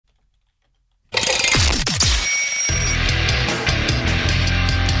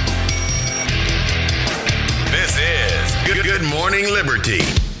Morning Liberty.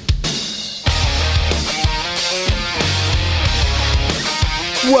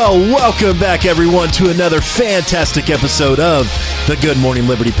 Well, welcome back, everyone, to another fantastic episode of the Good Morning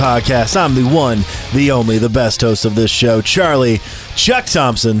Liberty podcast. I'm the one, the only, the best host of this show, Charlie Chuck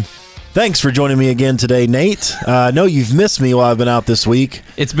Thompson. Thanks for joining me again today, Nate. I know you've missed me while I've been out this week.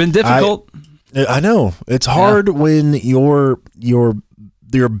 It's been difficult. I know. It's hard when your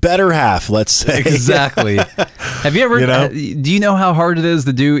better half, let's say. Exactly. Have you ever, do you know how hard it is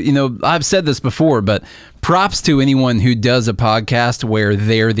to do, I've said this before, but props to anyone who does a podcast where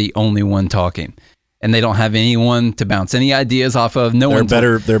they're the only one talking and they don't have anyone to bounce any ideas off of. They're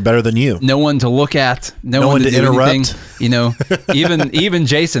better than you. No one to look at, no one to interrupt. Anything, even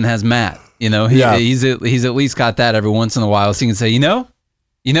Jason has Matt, he's at least got that every once in a while. So you can say, man,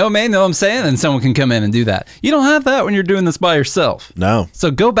 know what I'm saying? And someone can come in and do that. You don't have that when you're doing this by yourself. No. So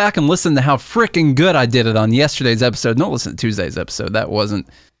go back and listen to how freaking good I did it on yesterday's episode. Don't listen to Tuesday's episode. That wasn't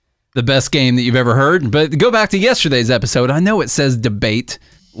the best game that you've ever heard. But go back to yesterday's episode. I know it says debate,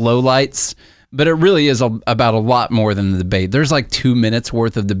 lowlights, but it really is about a lot more than the debate. There's like 2 minutes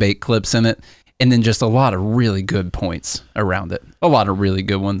worth of debate clips in it, and then just a lot of really good points around it. A lot of really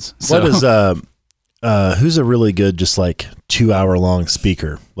good ones. So. What is who's a really good, just like 2 hour long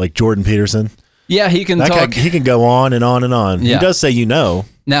speaker, like Jordan Peterson? Yeah, he can talk. He can go on and on and on. Yeah. He does say, now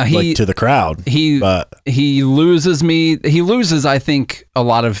to the crowd. He loses me. He loses, I think, a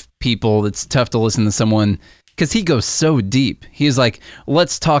lot of people. It's tough to listen to someone because he goes so deep. He's like,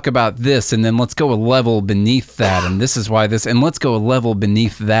 let's talk about this, and then let's go a level beneath that, and this is why this, and let's go a level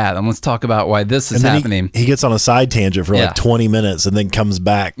beneath that, and let's talk about why this is happening. He gets on a side tangent for like 20 minutes and then comes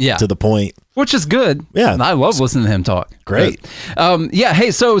back to the point. Which is good. Yeah. I love listening to him talk. Great.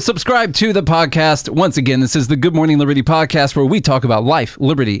 Hey, so subscribe to the podcast. Once again, this is the Good Morning Liberty podcast where we talk about life,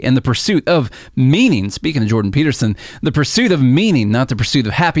 liberty, and the pursuit of meaning. Speaking of Jordan Peterson, the pursuit of meaning, not the pursuit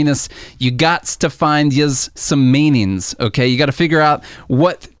of happiness. You got to find some meanings, okay? You got to figure out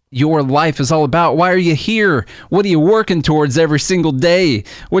what your life is all about. Why are you here? What are you working towards every single day?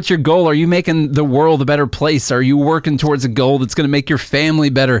 What's your goal? Are you making the world a better place? Are you working towards a goal that's going to make your family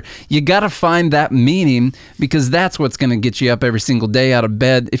better? You got to find that meaning because that's what's going to get you up every single day out of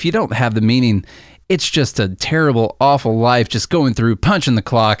bed. If you don't have the meaning, it's just a terrible, awful life, just going through, punching the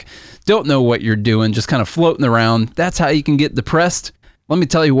clock, don't know what you're doing, just kind of floating around. That's how you can get depressed. Let me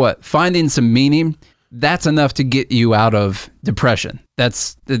tell you what, finding some meaning, that's enough to get you out of depression.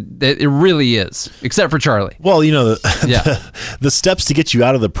 It really is, except for Charlie. Well, the steps to get you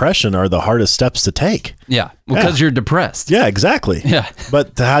out of depression are the hardest steps to take. Yeah, because you're depressed. Yeah, exactly. Yeah.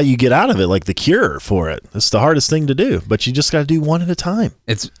 But how you get out of it, like the cure for it, it's the hardest thing to do. But you just got to do one at a time.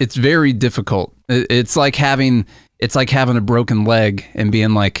 It's very difficult. It's like having a broken leg and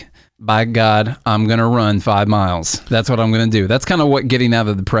being like, by God, I'm going to run 5 miles. That's what I'm going to do. That's kind of what getting out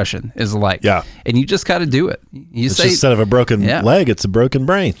of depression is like. Yeah. And you just got to do it. Instead of a broken leg, it's a broken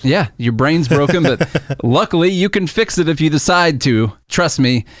brain. Yeah, your brain's broken, but luckily you can fix it if you decide to. Trust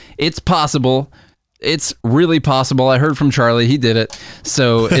me, it's possible. It's really possible. I heard from Charlie. He did it.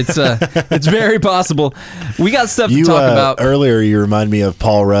 So it's very possible. We got stuff to talk about. Earlier, you remind me of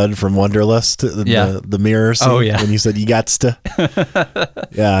Paul Rudd from Wonderlust, the mirror scene. Oh, yeah. When you said you got to.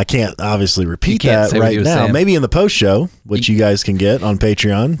 Yeah, I can't obviously repeat that right now. Saying. Maybe in the post show, which you guys can get on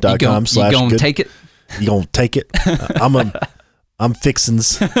patreon.com/. You gonna take it? You gonna take it? I'm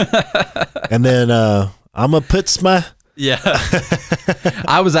fixins. And then I'm gonna put my... Yeah.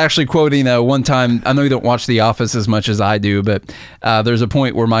 I was actually quoting one time, I know you don't watch The Office as much as I do, but there's a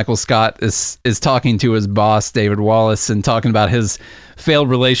point where Michael Scott is talking to his boss, David Wallace, and talking about his failed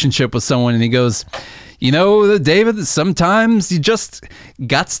relationship with someone, and he goes, David, sometimes you just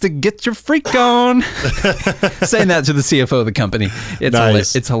gots to get your freak on. Saying that to the CFO of the company. It's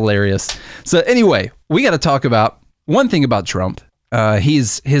nice. It's hilarious. So anyway, we got to talk about one thing about Trump.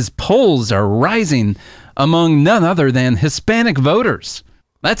 His polls are rising among none other than Hispanic voters.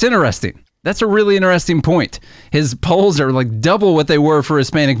 That's interesting. That's a really interesting point. His polls are like double what they were for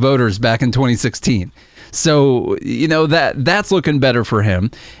Hispanic voters back in 2016. So, that's looking better for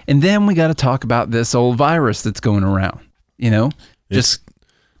him. And then we got to talk about this old virus that's going around,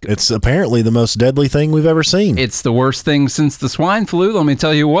 It's apparently the most deadly thing we've ever seen. It's the worst thing since the swine flu. Let me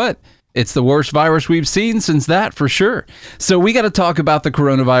tell you what. It's the worst virus we've seen since that, for sure. So we got to talk about the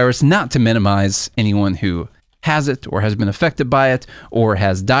coronavirus, not to minimize anyone who has it or has been affected by it or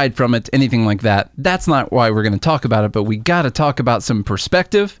has died from it, anything like that. That's not why we're going to talk about it, but we got to talk about some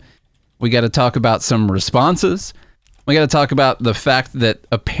perspective. We got to talk about some responses. We got to talk about the fact that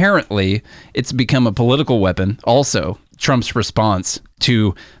apparently it's become a political weapon also, Trump's response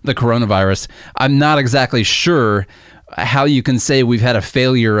to the coronavirus. I'm not exactly sure how you can say we've had a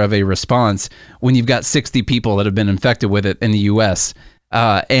failure of a response when you've got 60 people that have been infected with it in the U.S.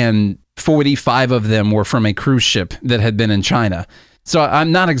 And 45 of them were from a cruise ship that had been in China. So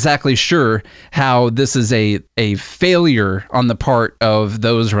I'm not exactly sure how this is a failure on the part of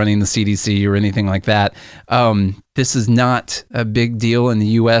those running the CDC or anything like that. This is not a big deal in the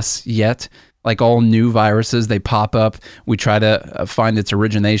U.S. yet. Like all new viruses, they pop up. We try to find its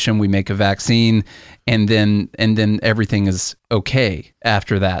origination. We make a vaccine, and then everything is okay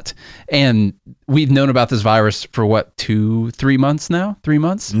after that. And we've known about this virus for what, 2-3 months now? 3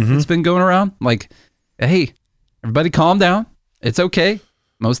 months It's been going around. Like, hey, everybody calm down. It's okay.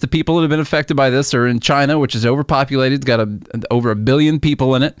 Most of the people that have been affected by this are in China, which is overpopulated. It's got over 1 billion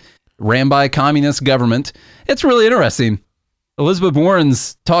people in it, ran by a communist government. It's really interesting. Elizabeth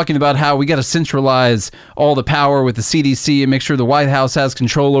Warren's talking about how we got to centralize all the power with the CDC and make sure the White House has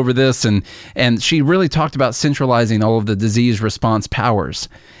control over this. And she really talked about centralizing all of the disease response powers.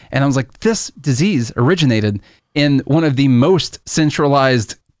 And I was like, this disease originated in one of the most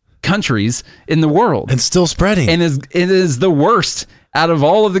centralized countries in the world. And still spreading. And it is the worst out of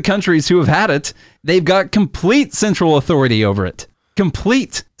all of the countries who have had it. They've got complete central authority over it.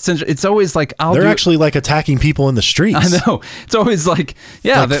 Complete central. It's always like, they're actually like attacking people in the streets. I know. It's always like,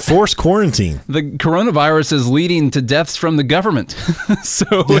 yeah. Like forced quarantine. The coronavirus is leading to deaths from the government. So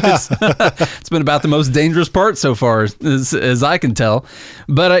it's been about the most dangerous part so far, as I can tell.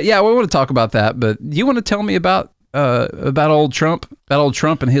 But yeah, we want to talk about that. But you want to tell me about old Trump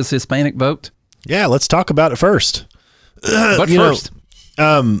and his Hispanic vote? Yeah, let's talk about it first. But first,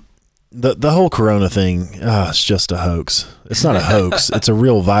 the whole corona thing, it's just a hoax. It's not a hoax. It's a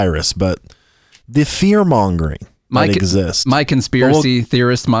real virus, but the fear mongering that exists. My conspiracy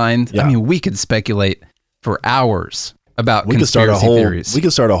theorist mind. Yeah. I mean, we could speculate for hours about conspiracy theories. We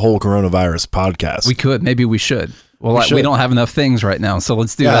could start a whole coronavirus podcast. We could. Maybe we should. Well, we don't have enough things right now, so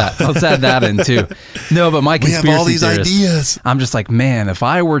let's do that. Let's add that in too. No, but my conspiracy we have all these theorist, ideas. I'm just like, man, if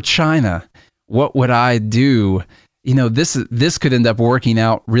I were China, what would I do? You know, this could end up working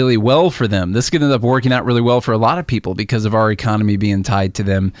out really well for them. This could end up working out really well for a lot of people because of our economy being tied to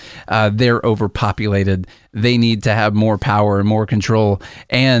them. They're overpopulated. They need to have more power and more control.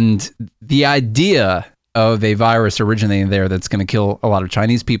 And the idea of a virus originating there that's going to kill a lot of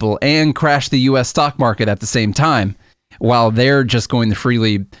Chinese people and crash the U.S. stock market at the same time, while they're just going to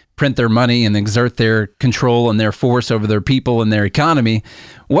freely print their money and exert their control and their force over their people and their economy.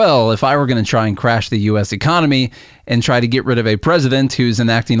 Well, if I were going to try and crash the U.S. economy and try to get rid of a president who's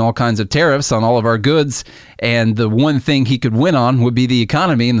enacting all kinds of tariffs on all of our goods, and the one thing he could win on would be the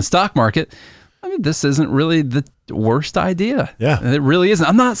economy and the stock market, I mean, this isn't really the worst idea. Yeah. It really isn't.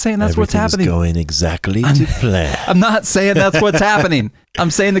 I'm not saying that's what's happening. Going exactly to plan. I'm not saying that's what's happening. I'm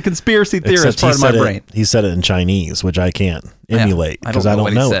saying the conspiracy theorist part of my brain. He said it in Chinese, which I can't emulate because I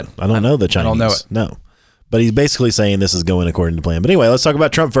don't know it. I don't know the Chinese. I don't know it. No. But he's basically saying this is going according to plan. But anyway, let's talk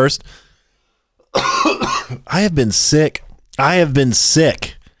about Trump first. I have been sick.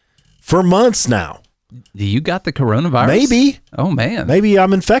 For months now. You got the coronavirus? Maybe. Oh, man. Maybe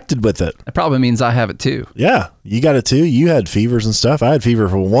I'm infected with it. That probably means I have it too. Yeah. You got it too? You had fevers and stuff. I had fever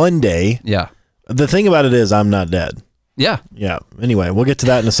for one day. Yeah. The thing about it is I'm not dead. Yeah. Yeah. Anyway, we'll get to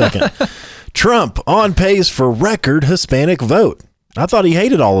that in a second. Trump on pace for record Hispanic vote. I thought he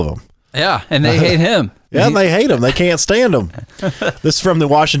hated all of them. Yeah. And they hate him. Yeah, they hate him. They can't stand him. This is from the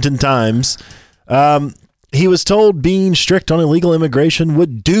Washington Times. He was told being strict on illegal immigration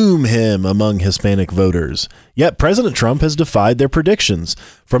would doom him among Hispanic voters. Yet President Trump has defied their predictions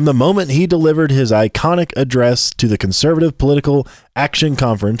from the moment he delivered his iconic address to the Conservative Political Action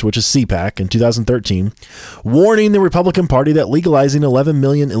Conference, which is CPAC, in 2013, warning the Republican Party that legalizing 11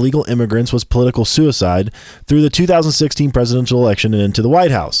 million illegal immigrants was political suicide through the 2016 presidential election and into the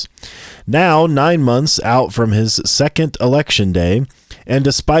White House. Now, 9 months out from his second election day, and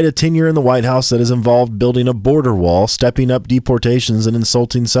despite a tenure in the White House that has involved building a border wall, stepping up deportations, and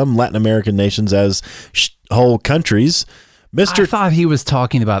insulting some Latin American nations as whole countries, I thought he was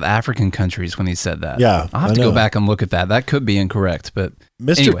talking about African countries when he said that. Yeah, I'll have to go back and look at that. That could be incorrect, but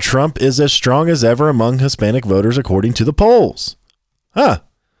Mr. Anyway. Trump is as strong as ever among Hispanic voters, according to the polls. Huh.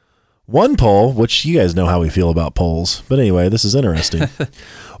 One poll, which you guys know how we feel about polls, but anyway, this is interesting.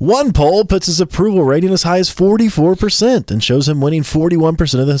 One poll puts his approval rating as high as 44% and shows him winning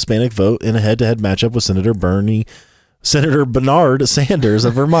 41% of the Hispanic vote in a head-to-head matchup with Senator Bernard Sanders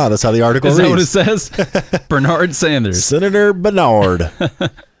of Vermont. That's how the article reads. Is that what it says? Bernard Sanders. Senator Bernard.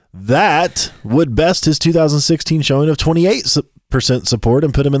 That would best his 2016 showing of 28% support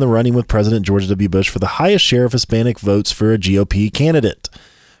and put him in the running with President George W. Bush for the highest share of Hispanic votes for a GOP candidate.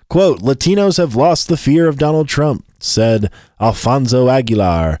 Quote, Latinos have lost the fear of Donald Trump, said Alfonso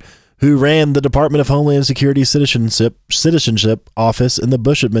Aguilar, who ran the Department of Homeland Security Citizenship Office in the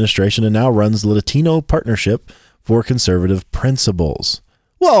Bush administration and now runs the Latino Partnership for Conservative Principles.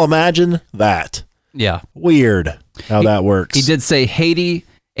 Well, imagine that. Yeah. Weird how that works. He did say Haiti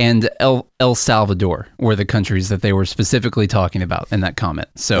and El Salvador were the countries that they were specifically talking about in that comment.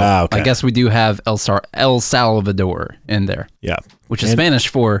 So okay. I guess we do have El Salvador in there. Yeah. Which is Spanish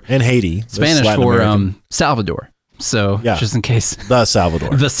for... And Haiti. Spanish for Salvador. So just in case... The Salvador.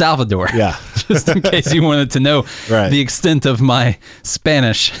 The Salvador. Yeah. Just in case you wanted to know the extent of my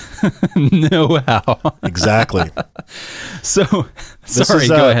Spanish know-how. Exactly. So, sorry,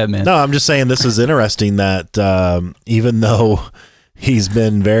 go ahead, man. No, I'm just saying this is interesting that even though he's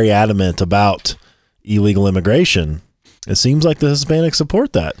been very adamant about illegal immigration, it seems like the Hispanics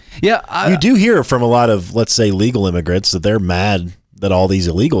support that. Yeah. You do hear from a lot of, let's say, legal immigrants that they're mad that all these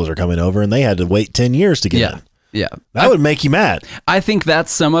illegals are coming over and they had to wait 10 years to get in. Yeah. That would make you mad. I think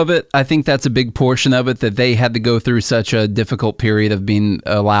that's some of it. I think that's a big portion of it, that they had to go through such a difficult period of being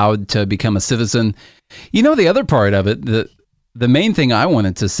allowed to become a citizen. You know, the other part of it, the main thing I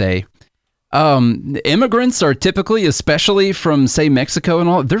wanted to say, immigrants are typically, especially from, say, Mexico and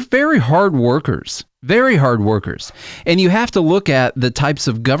all, they're very hard workers. Very hard workers. And you have to look at the types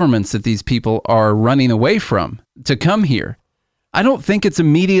of governments that these people are running away from to come here. I don't think it's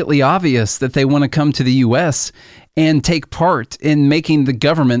immediately obvious that they want to come to the U.S. and take part in making the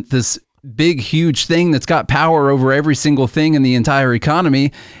government this big, huge thing that's got power over every single thing in the entire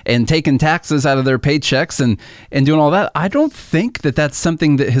economy and taking taxes out of their paychecks and doing all that. I don't think that that's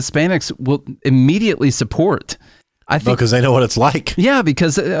something that Hispanics will immediately support. I think because they know what it's like. Yeah,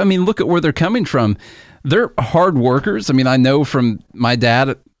 because, I mean, look at where they're coming from. They're hard workers. I mean, I know from my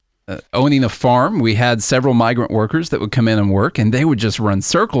dad owning a farm, we had several migrant workers that would come in and work, and they would just run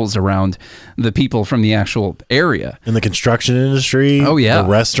circles around the people from the actual area. In the construction industry, the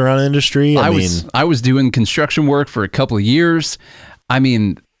restaurant industry. I was doing construction work for a couple of years. I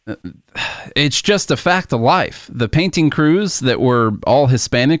mean, it's just a fact of life. The painting crews that were all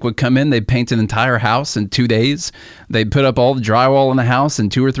Hispanic would come in, they'd paint an entire house in 2 days. They'd put up all the drywall in the house in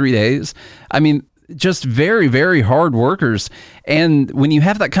 2 or 3 days. I mean, just very, very hard workers. And when you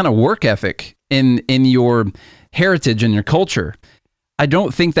have that kind of work ethic in your heritage and your culture, I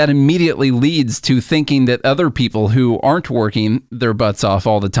don't think that immediately leads to thinking that other people who aren't working their butts off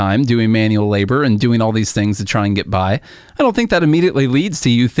all the time, doing manual labor and doing all these things to try and get by, I don't think that immediately leads to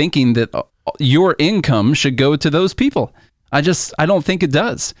you thinking that your income should go to those people. I don't think it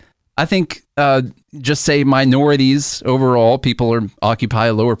does. I think just say minorities overall, people occupy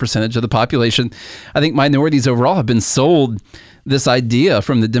a lower percentage of the population. I think minorities overall have been sold this idea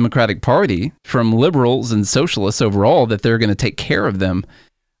from the Democratic Party, from liberals and socialists overall, that they're going to take care of them.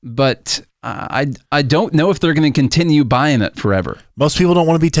 But I don't know if they're going to continue buying it forever. Most people don't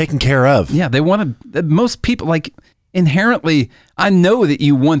want to be taken care of. Yeah, they want to. Most people, like, inherently, I know that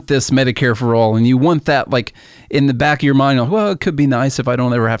you want this Medicare for all, and you want that, like, in the back of your mind, like, well, it could be nice if I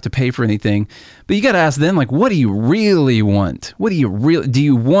don't ever have to pay for anything. But you got to ask them, like, what do you really want? Do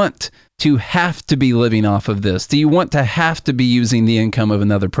you want to have to be living off of this? Do you want to have to be using the income of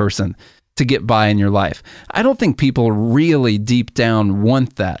another person to get by in your life? I don't think people really deep down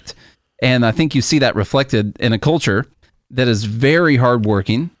want that. And I think you see that reflected in a culture that is very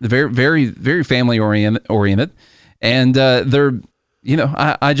hardworking, very, very, very family oriented. And they're, you know,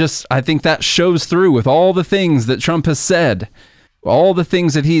 I think that shows through with all the things that Trump has said, all the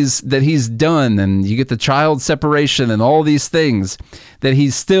things that he's done, and you get the child separation and all these things, that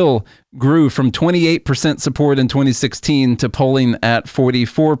he still grew from 28% support in 2016 to polling at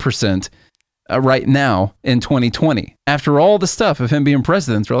 44% right now in 2020. After all the stuff of him being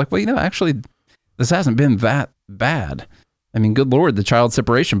president, we're like, well, you know, actually, this hasn't been that bad. I mean, good Lord, the child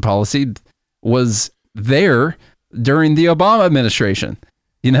separation policy was there during the Obama administration.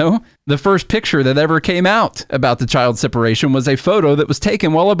 You know, the first picture that ever came out about the child separation was a photo that was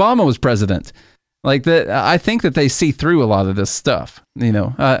taken while Obama was president. Like that, I think that they see through a lot of this stuff, you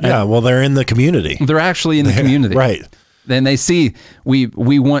know. Well, they're in the community. They're actually in the community. Right. Then they see we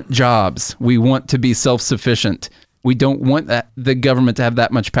want jobs. We want to be self-sufficient. We don't want the government to have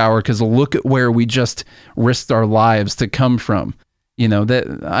that much power, because look at where we just risked our lives to come from. You know, that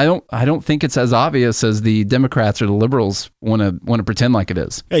I don't think it's as obvious as the Democrats or the liberals want to pretend like it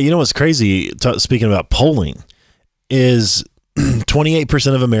is. Yeah, you know what's crazy, speaking about polling, is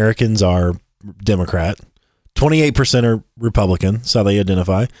 28% of Americans are Democrat, 28% are Republican, that's how they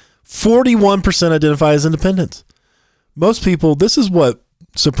identify, 41% identify as independents. Most people, this is what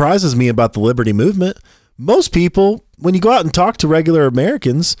surprises me about the liberty movement, most people, when you go out and talk to regular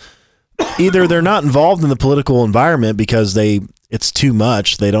Americans, either they're not involved in the political environment because it's too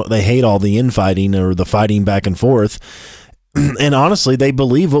much. They hate all the infighting or the fighting back and forth. And honestly, they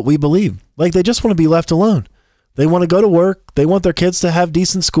believe what we believe. Like, they just want to be left alone. They want to go to work. They want their kids to have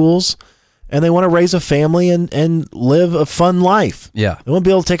decent schools, and they want to raise a family and live a fun life. Yeah. They want to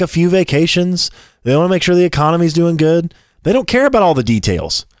be able to take a few vacations. They want to make sure the economy's doing good. They don't care about all the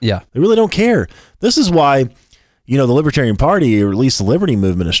details. Yeah. They really don't care. This is why, the Libertarian Party, or at least the Liberty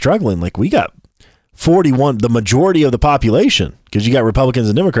Movement, is struggling. Like, we got 41, the majority of the population, because you got Republicans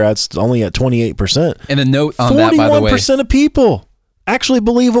and Democrats only at 28%. And a note on that, by the way. 41% of people actually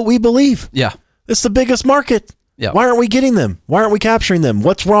believe what we believe. Yeah. It's the biggest market. Yeah. Why aren't we getting them? Why aren't we capturing them?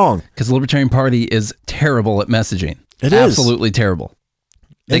 What's wrong? Because the Libertarian Party is terrible at messaging. It is. Absolutely terrible.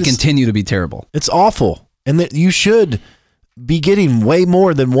 They continue to be terrible. It's awful. And that you should be getting way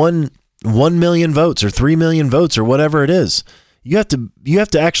more than 1 million votes or 3 million votes or whatever it is. You have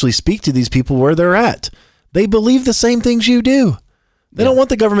to actually speak to these people where they're at. They believe the same things you do. They don't want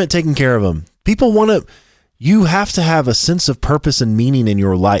the government taking care of them. You have to have a sense of purpose and meaning in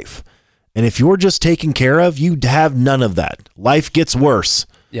your life. And if you're just taken care of, you have none of that. Life gets worse.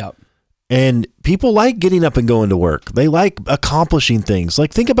 Yeah. And people like getting up and going to work. They like accomplishing things.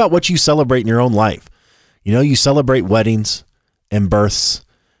 Like, think about what you celebrate in your own life. You celebrate weddings and births,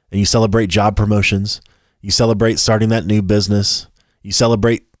 and you celebrate job promotions. You celebrate starting that new business. You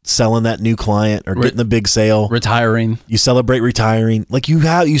celebrate selling that new client or getting the big sale. Retiring. You celebrate retiring. Like,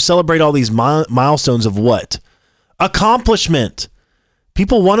 you celebrate all these milestones of what? Accomplishment.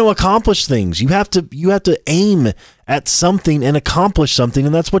 People want to accomplish things. You have to aim at something and accomplish something,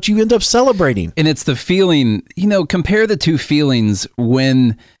 and that's what you end up celebrating. And it's the feeling, compare the two feelings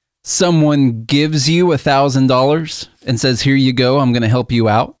when someone gives you $1,000 and says, here you go, I'm going to help you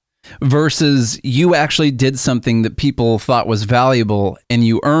out, versus you actually did something that people thought was valuable and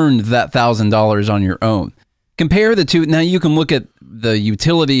you earned that $1,000 on your own. Compare the two. Now, you can look at the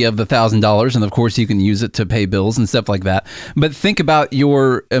utility of the $1,000, and of course you can use it to pay bills and stuff like that. But think about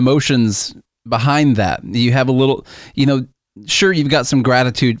your emotions behind that. You have a little, sure, you've got some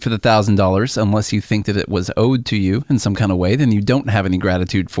gratitude for the $1,000, unless you think that it was owed to you in some kind of way, then you don't have any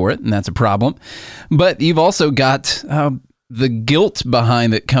gratitude for it, and that's a problem. But you've also got the guilt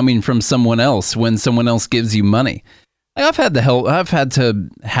behind it coming from someone else when someone else gives you money. I've had to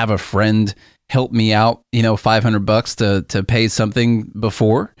have a friend help me out, $500 to pay something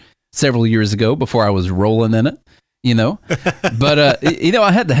before, several years ago, before I was rolling in it, but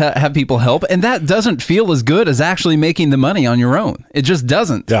I had to have people help, and that doesn't feel as good as actually making the money on your own. It just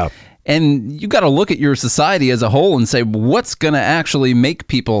doesn't. Yeah. And you got to look at your society as a whole and say, what's going to actually make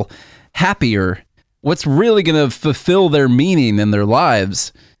people happier? What's really going to fulfill their meaning in their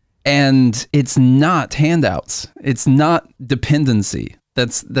lives? And it's not handouts. It's not dependency.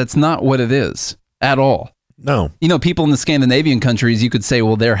 That's not what it is at all. No. People in the Scandinavian countries, you could say,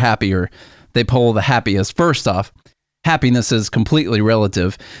 well, they're happier. They poll the happiest. First off, happiness is completely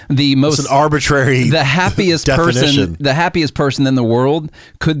relative. It's an arbitrary the happiest definition. The happiest person in the world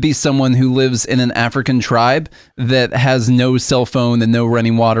could be someone who lives in an African tribe that has no cell phone and no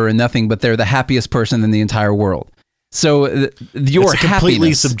running water and nothing, but they're the happiest person in the entire world. So your it's a completely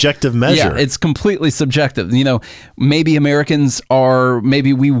happiness, subjective measure. Yeah, it's completely subjective. Maybe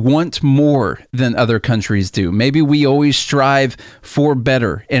maybe we want more than other countries do. Maybe we always strive for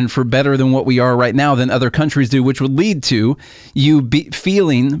better and for better than what we are right now than other countries do, which would lead to you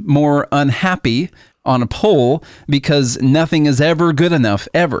feeling more unhappy on a poll because nothing is ever good enough,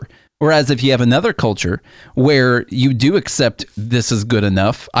 ever. Whereas if you have another culture where you do accept this is good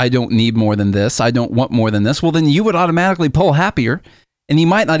enough, I don't need more than this, I don't want more than this, well, then you would automatically poll happier, and you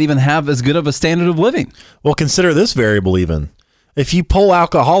might not even have as good of a standard of living. Well, consider this variable even. If you poll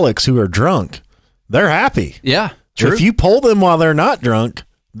alcoholics who are drunk, they're happy. Yeah, true. If you poll them while they're not drunk,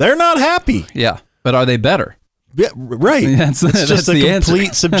 they're not happy. Yeah, but are they better? Yeah, right. That's just a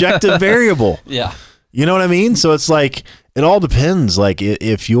complete subjective variable. Yeah. You know what I mean? So it's like, it all depends. Like,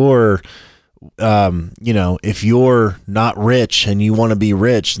 if you're, if you're not rich and you want to be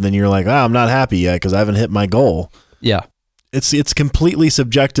rich, then you're like, I'm not happy yet because I haven't hit my goal. Yeah. It's completely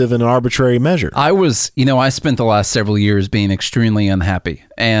subjective and an arbitrary measure. I spent the last several years being extremely unhappy,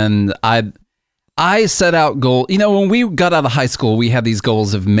 and I set out goal. When we got out of high school, we had these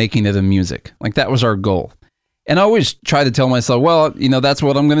goals of making it in music. Like, that was our goal. And I always try to tell myself, well, that's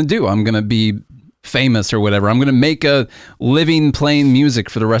what I'm going to do. I'm going to be famous or whatever. I'm going to make a living playing music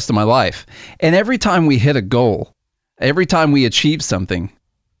for the rest of my life. And every time we hit a goal, every time we achieved something,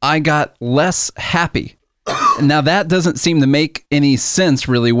 I got less happy. Now, that doesn't seem to make any sense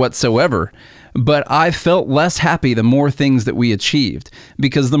really whatsoever. But I felt less happy the more things that we achieved,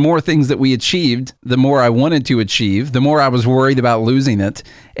 because the more things that we achieved, the more I wanted to achieve, the more I was worried about losing it,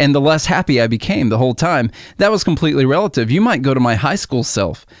 and the less happy I became the whole time. That was completely relative. You might go to my high school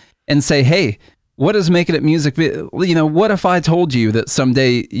self and say, hey, what is Making It Music? What if I told you that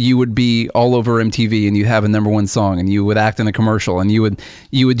someday you would be all over MTV and you have a #1 song and you would act in a commercial and you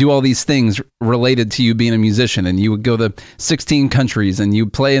would do all these things related to you being a musician and you would go to 16 countries and you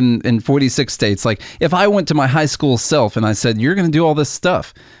play in 46 states. Like, if I went to my high school self and I said, you're going to do all this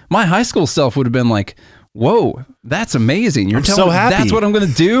stuff, my high school self would have been like, whoa, that's amazing. You're telling me that's what I'm going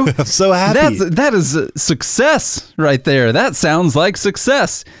to do? I'm so happy. That is a success right there. That sounds like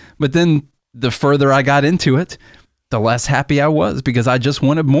success. But then the further I got into it, the less happy I was, because I just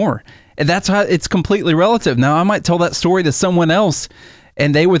wanted more. And that's how it's completely relative. Now, I might tell that story to someone else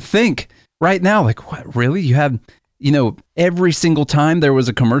and they would think right now, like, what, really? You had, every single time there was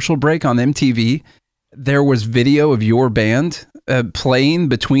a commercial break on MTV, there was video of your band playing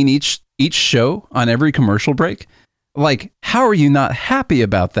between each show on every commercial break. Like, how are you not happy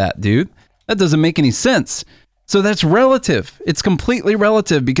about that, dude? That doesn't make any sense. So that's relative. It's completely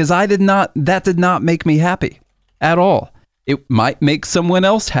relative, because that did not make me happy at all. It might make someone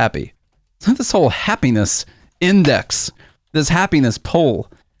else happy. So this whole happiness index, this happiness poll,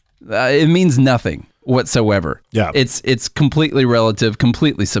 it means nothing whatsoever. Yeah. It's completely relative,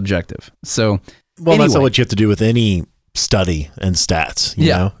 completely subjective. So Well, that's what you have to do with any study and stats. You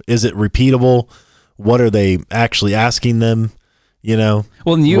know? Is it repeatable? What are they actually asking them?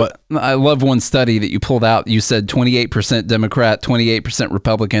 Well, I love one study that you pulled out. You said 28% Democrat, 28%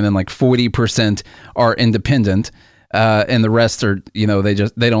 Republican, and like 40% are independent, and the rest are,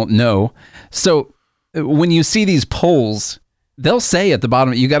 they don't know. So when you see these polls, they'll say at the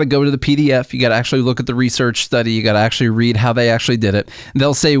bottom, you got to go to the PDF, you got to actually look at the research study, you got to actually read how they actually did it.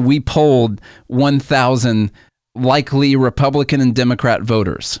 They'll say we polled 1,000 likely Republican and Democrat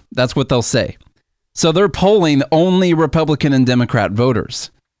voters. That's what they'll say. So they're polling only Republican and Democrat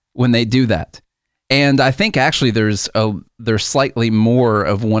voters when they do that. And I think actually there's slightly more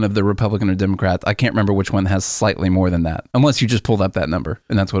of one of the Republican or Democrat. I can't remember which one has slightly more than that, unless you just pulled up that number,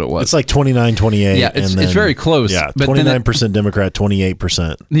 and that's what it was. It's like 29-28. Yeah, it's very close. Yeah, 29% Democrat,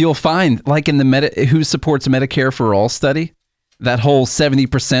 28%. You'll find, like in the who supports Medicare for All study, that whole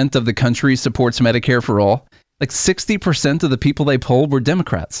 70% of the country supports Medicare for All. Like 60% of the people they polled were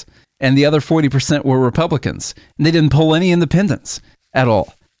Democrats, and the other 40% were Republicans. And they didn't poll any independents at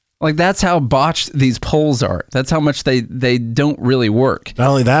all. Like, that's how botched these polls are. That's how much they don't really work. Not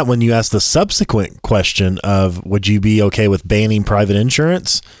only that, when you ask the subsequent question of, would you be okay with banning private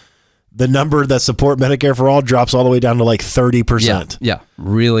insurance? The number that support Medicare for All drops all the way down to like 30%. Yeah,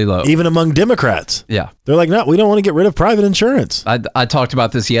 really low. Even among Democrats. Yeah. They're like, no, we don't want to get rid of private insurance. I talked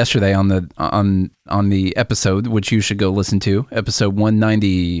about this yesterday on the episode, which you should go listen to, episode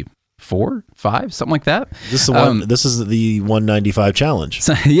 194, 5, something like that. This is the 195 challenge.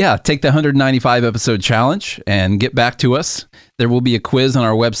 So, yeah, take the 195 episode challenge and get back to us. There will be a quiz on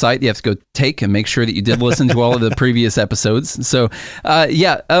our website you have to go take and make sure that you did listen to all of the previous episodes. So,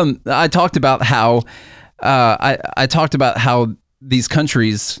 I talked about how I talked about how these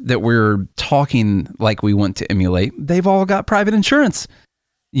countries that we're talking like we want to emulate, they've all got private insurance.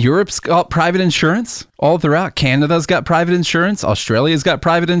 Europe's got private insurance all throughout. Canada's got private insurance. Australia's got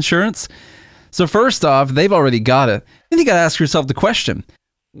private insurance. So first off, they've already got it. Then you got to ask yourself the question,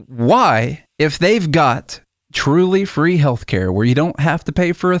 why, if they've got truly free healthcare where you don't have to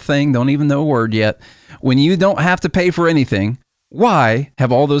pay for a thing, don't even know a word yet, when you don't have to pay for anything, why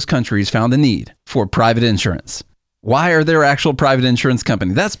have all those countries found a need for private insurance? Why are there actual private insurance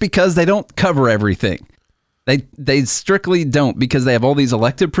companies? That's because they don't cover everything. They strictly don't, because they have all these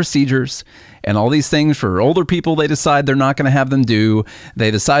elective procedures and all these things for older people they decide they're not going to have them do. They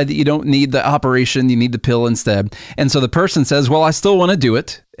decide that you don't need the operation, you need the pill instead. And so the person says, well, I still want to do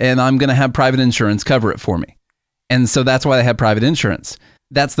it, and I'm going to have private insurance cover it for me. And so that's why they have private insurance.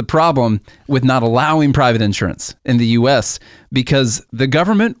 That's the problem with not allowing private insurance in the U.S., because the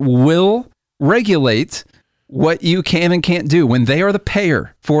government will regulate what you can and can't do. When they are the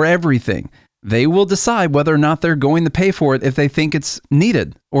payer for everything, they will decide whether or not they're going to pay for it if they think it's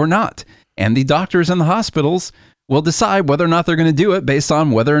needed or not. And the doctors and the hospitals will decide whether or not they're going to do it based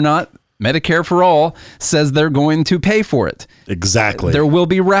on whether or not Medicare for All says they're going to pay for it. Exactly. There will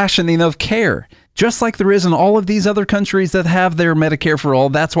be rationing of care, just like there is in all of these other countries that have their Medicare for All.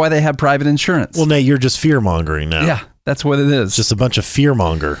 That's why they have private insurance. Well, Nate, you're just fear-mongering now. Yeah, that's what it is. It's just a bunch of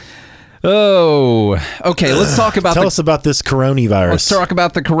fear-monger. Oh, okay. Let's talk about Tell us about this coronavirus. Let's talk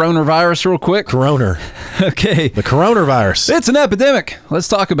about the coronavirus real quick. Coroner. Okay. The coronavirus. It's an epidemic. Let's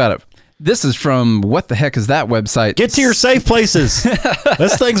talk about it. This is from, what the heck is that website? Get to your safe places.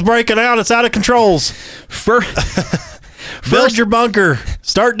 This thing's breaking out. It's out of controls. Build your bunker.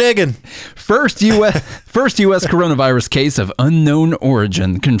 Start digging. First U.S. coronavirus case of unknown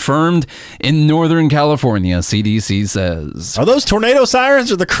origin confirmed in Northern California, CDC says. Are those tornado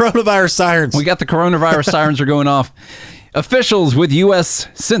sirens or the coronavirus sirens? We got the coronavirus sirens are going off. Officials with U.S.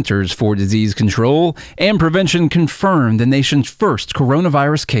 Centers for Disease Control and Prevention confirmed the nation's first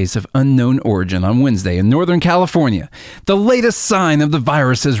coronavirus case of unknown origin on Wednesday in Northern California, the latest sign of the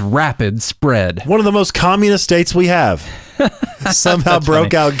virus's rapid spread. One of the most communist states we have somehow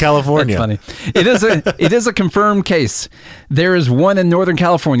broke out in California. That's funny. It is a confirmed case. There is one in Northern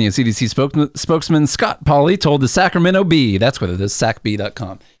California. CDC spokesman Scott Pauley told the Sacramento Bee, that's what it is,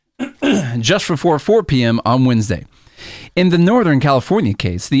 sacbee.com, just before 4 p.m. on Wednesday. In the Northern California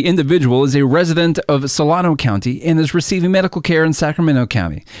case, the individual is a resident of Solano County and is receiving medical care in Sacramento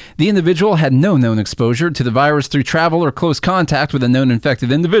County. The individual had no known exposure to the virus through travel or close contact with a known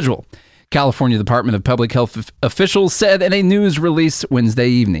infected individual. California Department of Public Health officials said in a news release Wednesday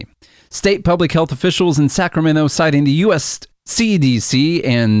evening. State public health officials in Sacramento, citing the U.S. CDC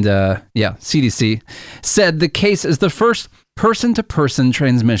and CDC, said the case is the first person-to-person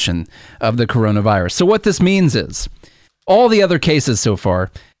transmission of the coronavirus. So what this means is all the other cases so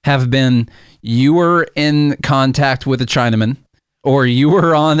far have been you were in contact with a Chinaman, or you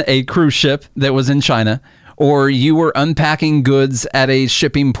were on a cruise ship that was in China, or you were unpacking goods at a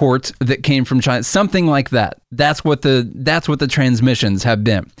shipping port that came from China, something like that. That's what the transmissions have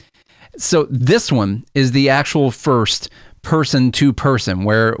been. So this one is the actual first person to person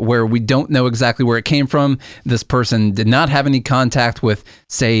where we don't know exactly where it came from. This person did not have any contact with,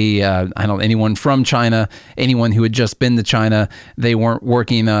 say, anyone from China, anyone who had just been to China. They weren't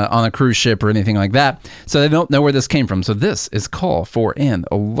working on a cruise ship or anything like that. So they don't know where this came from. So this is call for an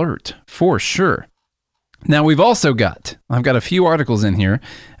alert for sure. Now I've got a few articles in here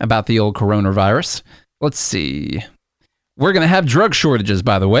about the old coronavirus. Let's see. We're going to have drug shortages,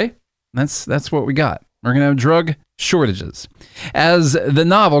 by the way. That's what we got. We're going to have drug shortages. As the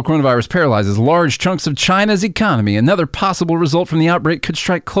novel coronavirus paralyzes large chunks of China's economy, another possible result from the outbreak could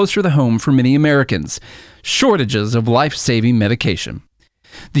strike closer to home for many Americans. Shortages of life-saving medication.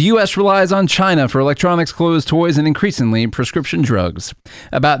 The U.S. relies on China for electronics, clothes, toys, and increasingly prescription drugs.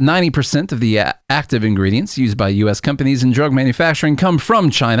 About 90% of the active ingredients used by U.S. companies in drug manufacturing come from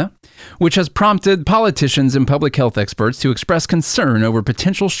China, which has prompted politicians and public health experts to express concern over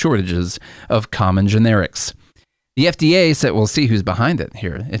potential shortages of common generics. The FDA said, we'll see who's behind it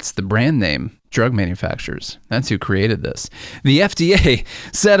here. It's the brand name drug manufacturers. That's who created this. The FDA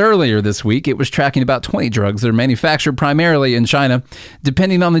said earlier this week it was tracking about 20 drugs that are manufactured primarily in China.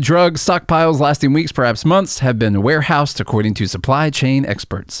 Depending on the drug, stockpiles lasting weeks, perhaps months, have been warehoused, according to supply chain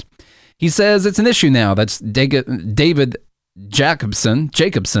experts. He says it's an issue now. That's David Jacobson,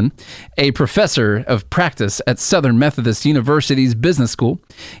 a professor of practice at Southern Methodist University's Business School.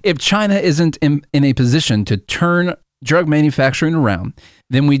 If China isn't in a position to turn drug manufacturing around,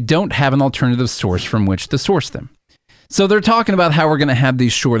 then we don't have an alternative source from which to source them. So they're talking about how we're going to have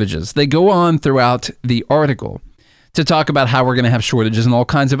these shortages. They go on throughout the article to talk about how we're going to have shortages and all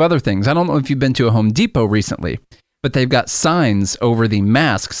kinds of other things. I don't know if you've been to a Home Depot recently, but they've got signs over the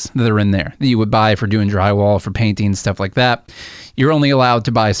masks that are in there that you would buy for doing drywall, for painting, stuff like that. You're only allowed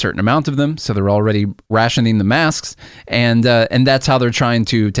to buy a certain amount of them, so they're already rationing the masks, and that's how they're trying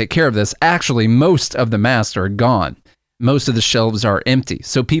to take care of this. Actually, most of the masks are gone. Most of the shelves are empty.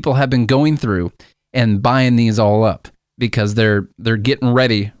 So people have been going through and buying these all up because they're getting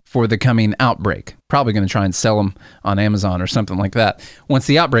ready for the coming outbreak. Probably going to try and sell them on Amazon or something like that once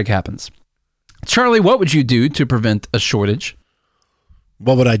the outbreak happens. Charlie, what would you do to prevent a shortage?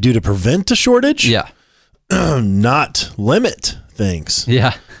 What would I do to prevent a shortage? Yeah. Not limit things.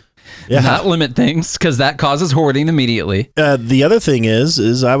 Yeah. Not limit things, because that causes hoarding immediately. The other thing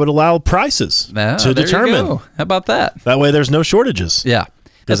is I would allow prices to determine. How about that? That way there's no shortages. Yeah.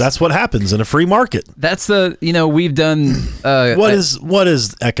 Because that's what happens in a free market. That's we've done... What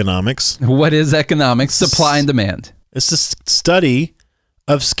is economics? What is economics? Supply and demand. It's the study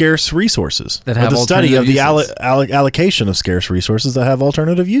of scarce resources. That have the study of uses. the allocation of scarce resources that have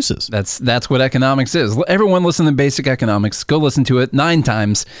alternative uses. That's what economics is. Everyone listen to Basic Economics. Go listen to it 9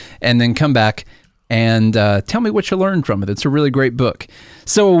 times and then come back and tell me what you learned from it. It's a really great book.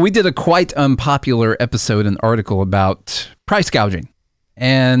 So we did a quite unpopular episode and article about price gouging.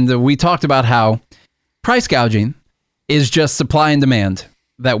 And we talked about how price gouging is just supply and demand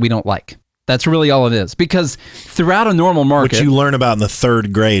that we don't like. That's really all it is. Because throughout a normal market... Which you learn about in the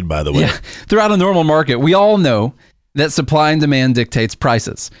 3rd grade, by the way. Yeah, throughout a normal market, we all know that supply and demand dictates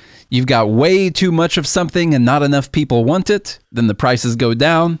prices. You've got way too much of something and not enough people want it, then the prices go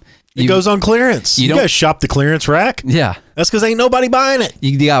down. It goes on clearance. You guys shop the clearance rack? Yeah. That's because ain't nobody buying it.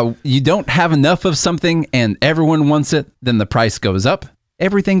 You don't have enough of something and everyone wants it, then the price goes up.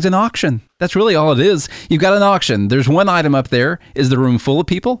 Everything's an auction. That's really all it is. You've got an auction. There's one item up there. Is the room full of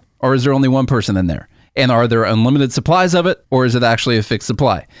people, or is there only one person in there? And are there unlimited supplies of it, or is it actually a fixed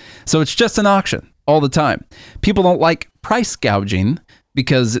supply? So it's just an auction all the time. People don't like price gouging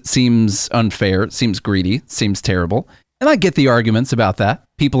because it seems unfair, it seems greedy, it seems terrible. And I get the arguments about that.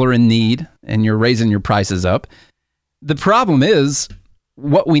 People are in need and you're raising your prices up. The problem is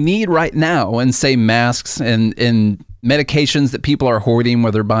what we need right now, and say masks and medications that people are hoarding,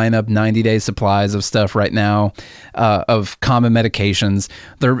 where they're buying up 90-day supplies of stuff right now, of common medications.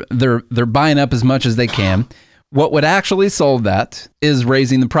 They're buying up as much as they can. What would actually solve that is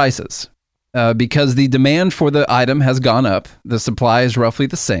raising the prices. Because the demand for the item has gone up, the supply is roughly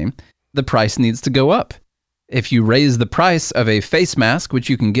the same, the price needs to go up. If you raise the price of a face mask, which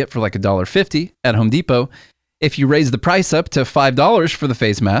you can get for like $1.50 at Home Depot, if you raise the price up to $5 for the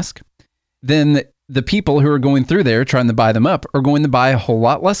face mask, then the people who are going through there trying to buy them up are going to buy a whole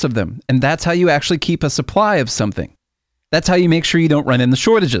lot less of them. And that's how you actually keep a supply of something. That's how you make sure you don't run into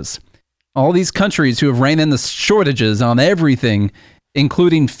shortages. All these countries who have ran into shortages on everything,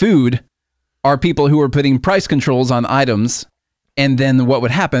 including food, are people who are putting price controls on items. And then what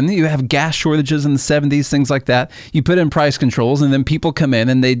would happen, you have gas shortages in the 70s, things like that. You put in price controls and then people come in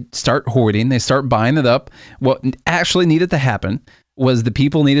and they start hoarding, they start buying it up. What actually needed to happen was the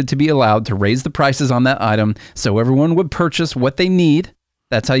people needed to be allowed to raise the prices on that item so everyone would purchase what they need.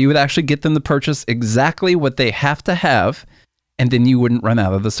 That's how you would actually get them to purchase exactly what they have to have. And then you wouldn't run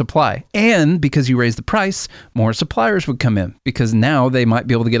out of the supply. And because you raised the price, more suppliers would come in because now they might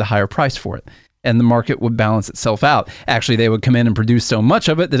be able to get a higher price for it. And the market would balance itself out. Actually, they would come in and produce so much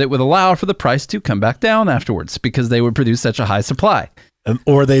of it that it would allow for the price to come back down afterwards because they would produce such a high supply.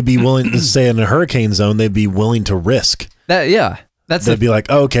 Or they'd be willing to say in a hurricane zone, they'd be willing to risk that. Yeah. They'd be like,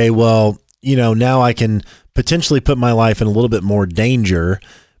 okay, well, now I can potentially put my life in a little bit more danger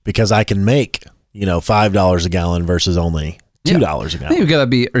because I can make, $5 a gallon versus only $2 a gallon. You've got to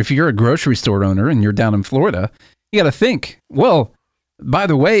be, if you're a grocery store owner and you're down in Florida, you got to think, well, by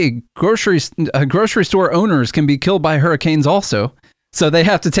the way, grocery store owners can be killed by hurricanes also. So they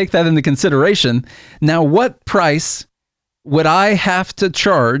have to take that into consideration. Now, what price would I have to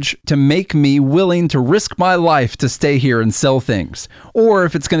charge to make me willing to risk my life to stay here and sell things? Or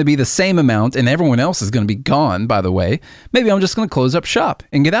if it's going to be the same amount and everyone else is going to be gone, by the way, maybe I'm just going to close up shop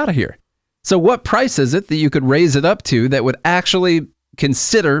and get out of here. So what price is it that you could raise it up to that would actually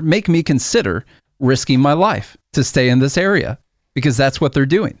make me consider risking my life to stay in this area? Because that's what they're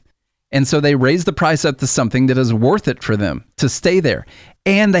doing. And so they raise the price up to something that is worth it for them to stay there.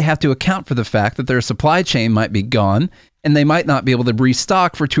 And they have to account for the fact that their supply chain might be gone and they might not be able to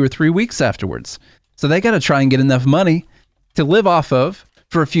restock for 2 or 3 weeks afterwards. So they got to try and get enough money to live off of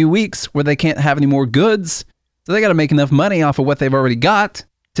for a few weeks where they can't have any more goods. So they got to make enough money off of what they've already got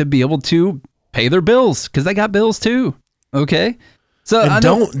to be able to pay their bills because they got bills too. Okay. So and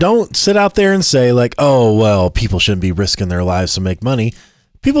don't sit out there and say like, oh, well, people shouldn't be risking their lives to make money.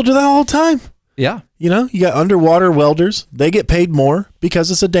 People do that all the time. Yeah. You got underwater welders. They get paid more because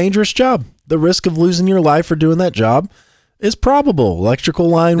it's a dangerous job. The risk of losing your life for doing that job is probable. Electrical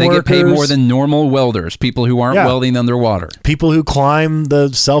line workers. They get paid more than normal welders, people who aren't welding underwater. People who climb the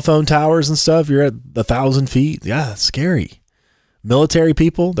cell phone towers and stuff. You're at 1,000 feet. Yeah, it's scary. Military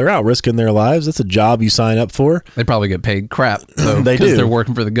people, they're out risking their lives. That's a job you sign up for. They probably get paid crap. So, they do. Because they're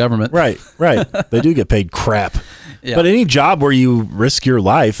working for the government. Right. They do get paid crap. Yeah. But any job where you risk your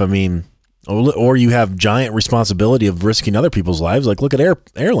life, or you have giant responsibility of risking other people's lives, like look at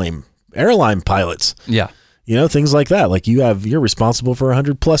airline pilots. Yeah. Things like that. Like you're responsible for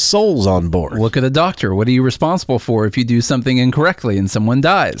 100+ souls on board. Look at a doctor. What are you responsible for if you do something incorrectly and someone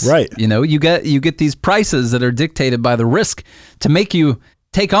dies? Right. You get these prices that are dictated by the risk to make you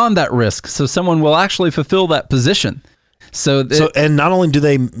take on that risk so someone will actually fulfill that position. And not only do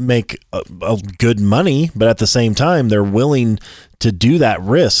they make a good money, but at the same time, they're willing to do that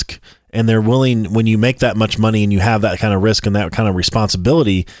risk. And they're willing, when you make that much money and you have that kind of risk and that kind of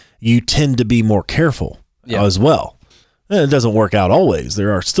responsibility, you tend to be more careful as well. And it doesn't work out always.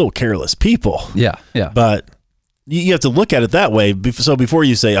 There are still careless people. Yeah. But you have to look at it that way. So before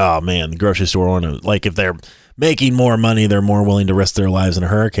you say, oh man, the grocery store owner, like if they're making more money, they're more willing to risk their lives in a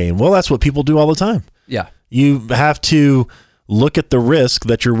hurricane. Well, that's what people do all the time. Yeah. You have to look at the risk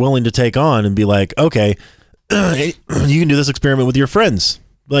that you're willing to take on and be like, okay, you can do this experiment with your friends.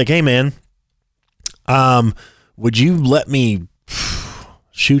 Like, hey man, would you let me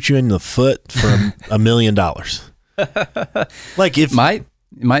shoot you in the foot for $1 million? Like if you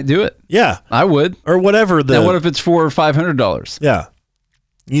might do it. Yeah, I would. Or whatever. Now, what if it's $400 or $500? Yeah,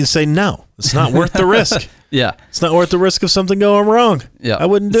 you say no. It's not worth the risk. Yeah, it's not worth the risk of something going wrong. Yeah, I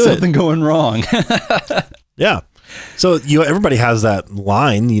wouldn't do something going wrong. Yeah. So everybody has that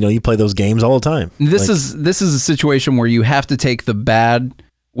line. You play those games all the time. This is a situation where you have to take the bad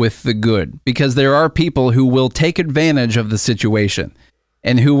with the good, because there are people who will take advantage of the situation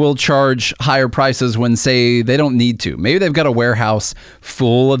and who will charge higher prices when, say, they don't need to. Maybe they've got a warehouse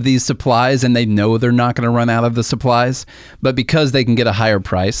full of these supplies and they know they're not going to run out of the supplies, but because they can get a higher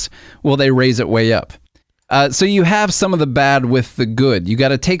price, well, they raise it way up. So you have some of the bad with the good. You got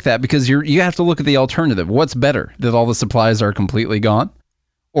to take that, because you have to look at the alternative. What's better, that all the supplies are completely gone,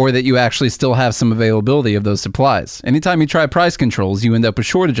 or that you actually still have some availability of those supplies? Anytime you try price controls, you end up with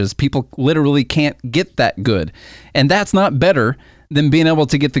shortages. People literally can't get that good. And that's not better than being able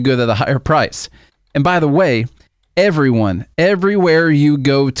to get the good at a higher price. And by the way, everyone, everywhere you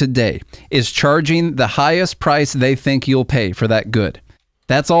go today, is charging the highest price they think you'll pay for that good.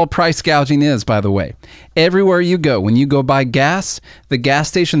 That's all price gouging is, by the way. Everywhere you go, when you go buy gas, the gas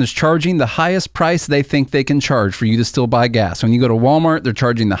station is charging the highest price they think they can charge for you to still buy gas. When you go to Walmart, they're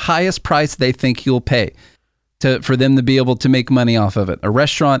charging the highest price they think you'll pay for them to be able to make money off of it. A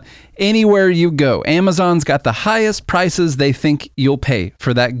restaurant, anywhere you go, Amazon's got the highest prices they think you'll pay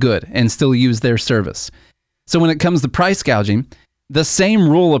for that good and still use their service. So when it comes to price gouging, the same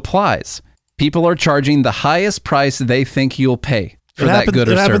rule applies. People are charging the highest price they think you'll pay for that good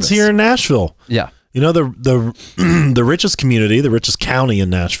or service. It happens here in Nashville. Yeah. The richest community, the richest county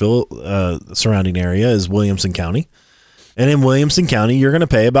in Nashville, surrounding area is Williamson County. And in Williamson County, you're going to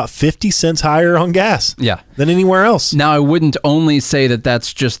pay about 50 cents higher on gas than anywhere else. Now, I wouldn't only say that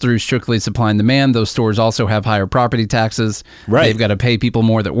that's just through strictly supply and demand. Those stores also have higher property taxes. Right. They've got to pay people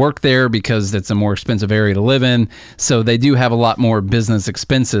more that work there because it's a more expensive area to live in. So they do have a lot more business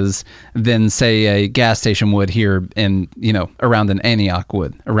expenses than, say, a gas station would here in, around an Antioch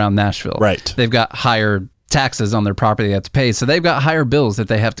would, around Nashville. Right. They've got higher taxes on their property they have to pay, so they've got higher bills that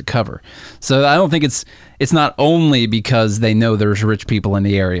they have to cover. So I don't think it's not only because they know there's rich people in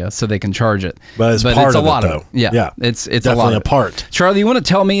the area so they can charge it, but it's a lot of it. Yeah, it's definitely a part. Charlie, you want to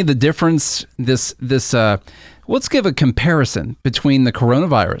tell me the difference? Let's give a comparison between the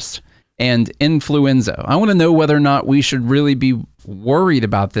coronavirus and influenza. I want to know whether or not we should really be worried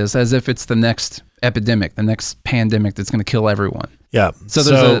about this as if it's the next epidemic, the next pandemic that's going to kill everyone. Yeah.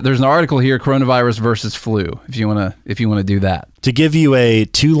 So there's an article here, coronavirus versus flu, if you want to do that. To give you a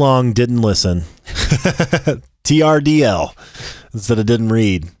too long didn't listen, TRDL instead of didn't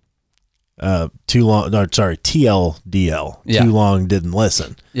read. TLDL. Yeah. Too long didn't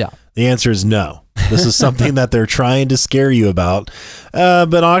listen. Yeah. The answer is no. This is something that they're trying to scare you about.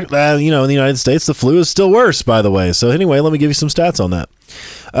 But in the United States, the flu is still worse, by the way. So anyway, let me give you some stats on that.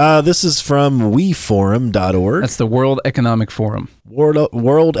 This is from weforum.org. That's the World Economic Forum.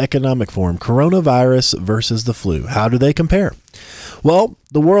 World Economic Forum. Coronavirus versus the flu. How do they compare? Well,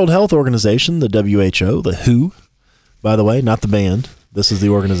 the World Health Organization, the WHO, the WHO, by the way, not the band. This is the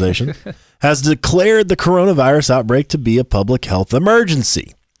organization, has declared the coronavirus outbreak to be a public health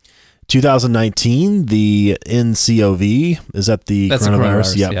emergency. 2019, the NCOV, is that That's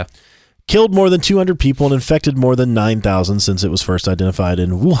coronavirus? The coronavirus, yeah. Killed more than 200 people and infected more than 9,000 since it was first identified in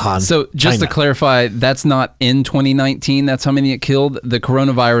Wuhan, So just China. to clarify, that's not in 2019. That's how many it killed. The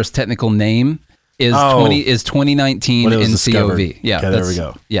coronavirus technical name is 2019 when it was NCOV. discovered. Yeah, okay, there we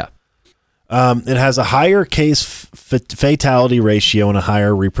go. Yeah. It has a higher case fatality ratio and a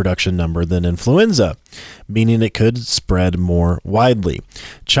higher reproduction number than influenza, meaning it could spread more widely.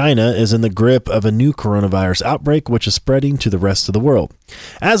 China is in the grip of a new coronavirus outbreak, which is spreading to the rest of the world.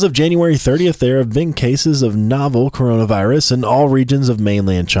 As of January 30th, there have been cases of novel coronavirus in all regions of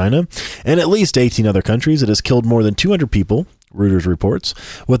mainland China and at least 18 other countries. It has killed more than 200 people, Reuters reports,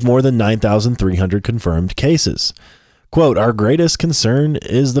 with more than 9,300 confirmed cases. Quote, our greatest concern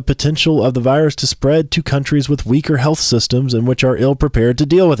is the potential of the virus to spread to countries with weaker health systems and which are ill-prepared to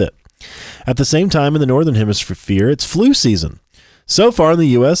deal with it. At the same time, in the Northern Hemisphere, it's flu season. So far in the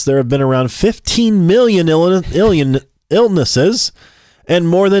U.S., there have been around 15 million illnesses and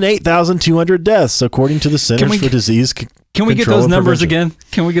more than 8,200 deaths, according to the Centers for Disease Control. Can we get those numbers again?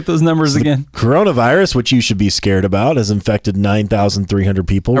 Can we get those numbers again? Coronavirus, which you should be scared about, has infected 9,300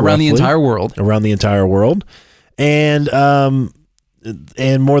 people around the entire world. Around the entire world. And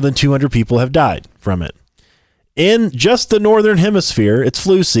more than 200 people have died from it. In just the Northern Hemisphere, it's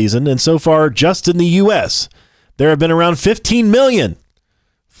flu season, and so far, just in the U.S., there have been around 15 million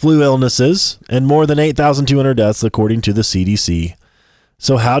flu illnesses and more than 8,200 deaths, according to the CDC.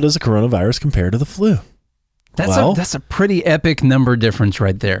 So how does the coronavirus compare to the flu? That's a pretty epic number difference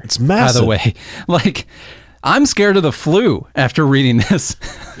right there. It's massive. By the way, like, I'm scared of the flu after reading this.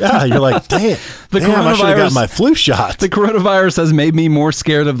 Yeah, you're like, damn, I should have got my flu shot. The coronavirus has made me more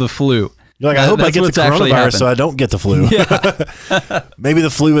scared of the flu. You're like, I hope I get the coronavirus so I don't get the flu. Yeah. Maybe the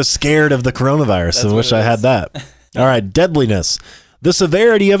flu is scared of the coronavirus. I wish I had that. All right, deadliness. The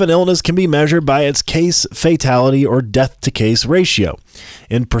severity of an illness can be measured by its case fatality or death to case ratio.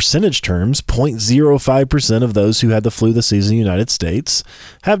 In percentage terms, 0.05% of those who had the flu this season in the United States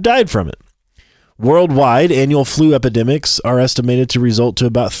have died from it. Worldwide, annual flu epidemics are estimated to result to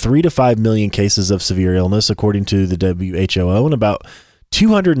about 3 to 5 million cases of severe illness, according to the WHO, and about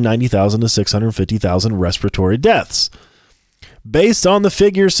 290,000 to 650,000 respiratory deaths. Based on the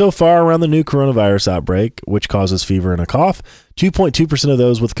figures so far around the new coronavirus outbreak, which causes fever and a cough, 2.2% of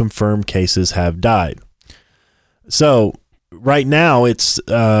those with confirmed cases have died. So right now, its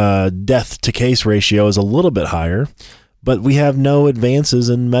death to case ratio is a little bit higher, but we have no advances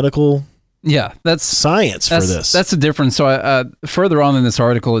in medical science for this. That's the difference. So further on in this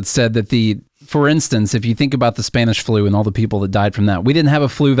article, it said that for instance, if you think about the Spanish flu and all the people that died from that, we didn't have a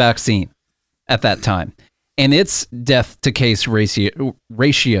flu vaccine at that time. And its death to case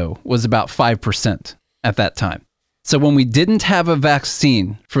ratio was about 5% at that time. So when we didn't have a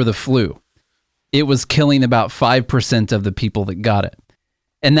vaccine for the flu, it was killing about 5% of the people that got it.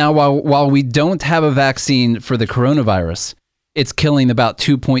 And now while we don't have a vaccine for the coronavirus, it's killing about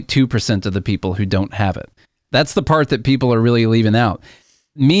 2.2% of the people who don't have it. That's the part that people are really leaving out.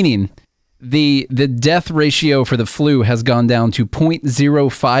 Meaning the death ratio for the flu has gone down to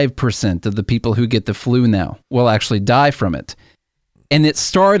 0.05% of the people who get the flu now will actually die from it. And it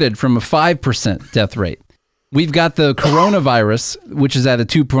started from a 5% death rate. We've got the coronavirus, which is at a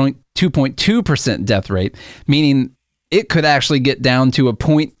 2.2% death rate, meaning it could actually get down to a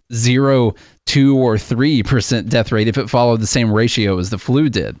 0.02 or 3% death rate if it followed the same ratio as the flu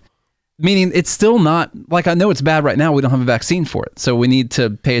did. Meaning it's still not, like, I know it's bad right now. We don't have a vaccine for it. So we need to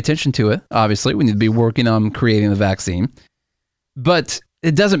pay attention to it. Obviously, we need to be working on creating the vaccine. But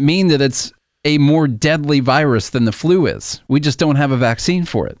it doesn't mean that it's a more deadly virus than the flu is. We just don't have a vaccine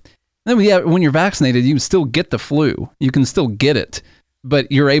for it. And then when you're vaccinated, you still get the flu. You can still get it,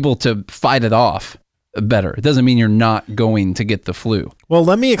 but you're able to fight it off better. It doesn't mean you're not going to get the flu. Well,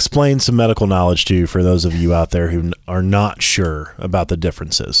 let me explain some medical knowledge to you for those of you out there who are not sure about the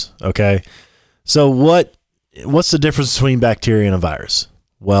differences. Okay. So what's the difference between bacteria and a virus?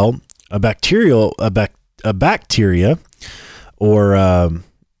 Well, a bacteria or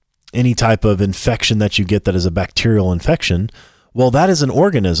any type of infection that you get that is a bacterial infection, well, that is an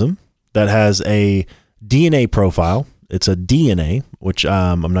organism that has a DNA profile. It's a DNA, which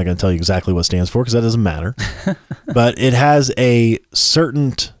I'm not going to tell you exactly what it stands for because that doesn't matter. But it has a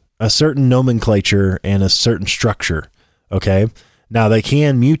certain nomenclature and a certain structure. Okay. Now they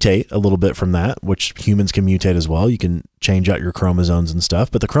can mutate a little bit from that, which humans can mutate as well. You can change out your chromosomes and stuff,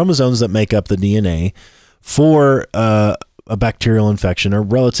 but the chromosomes that make up the DNA for a bacterial infection are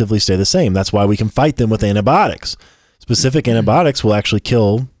relatively stay the same. That's why we can fight them with antibiotics. Specific antibiotics will actually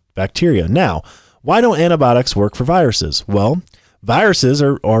kill bacteria. Now, why don't antibiotics work for viruses? Well, viruses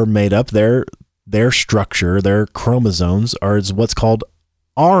are made up, their structure, their chromosomes are what's called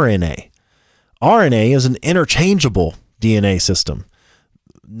RNA. RNA is an interchangeable DNA system.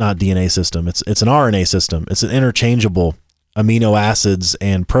 Not DNA system, it's an RNA system. It's an interchangeable amino acids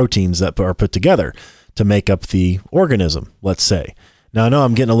and proteins that are put together to make up the organism, let's say. Now, I know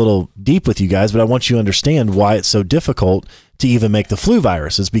I'm getting a little deep with you guys, but I want you to understand why it's so difficult to even make the flu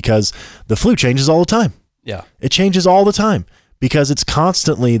virus is because the flu changes all the time. Yeah. It changes all the time because it's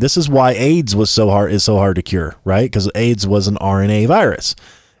constantly, this is why AIDS is so hard to cure, right? Because AIDS was an RNA virus.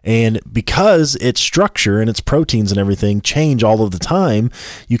 And because its structure and its proteins and everything change all of the time,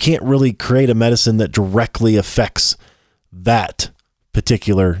 you can't really create a medicine that directly affects that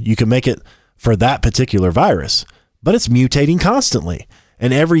particular, you can make it for that particular virus, but it's mutating constantly.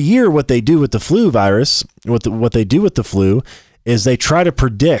 And every year what they do with the flu virus, what they do with the flu is they try to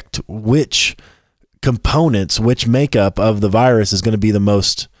predict which components, which makeup of the virus is going to be the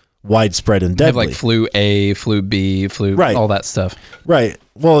most widespread and deadly. They have like flu A, flu B, flu, right. All that stuff. Right.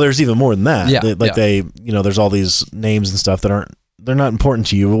 Well, there's even more than that. Yeah. There's all these names and stuff that they're not important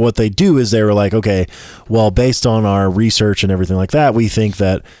to you. But what they do is they were like, okay, well, based on our research and everything like that, we think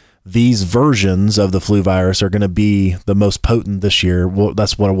that these versions of the flu virus are going to be the most potent this year. Well,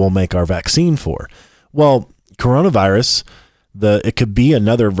 that's what we'll make our vaccine for. Well, coronavirus, it could be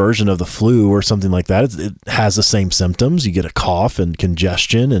another version of the flu or something like that. It has the same symptoms. You get a cough and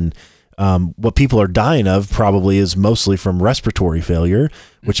congestion, and what people are dying of probably is mostly from respiratory failure,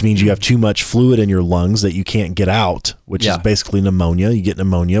 which means you have too much fluid in your lungs that you can't get out, which is basically pneumonia. You get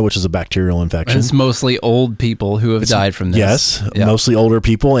pneumonia, which is a bacterial infection. It's mostly old people who have died from this. Yes, mostly older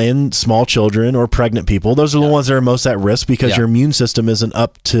people and small children or pregnant people. Those are the ones that are most at risk because your immune system isn't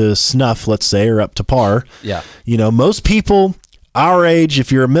up to snuff, let's say, or up to par. Yeah. You know, most people our age,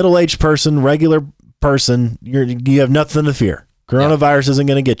 if you're a middle-aged person, regular person, you have nothing to fear. Coronavirus isn't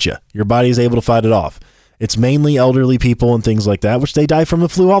going to get you. Your body is able to fight it off. It's mainly elderly people and things like that, which they die from the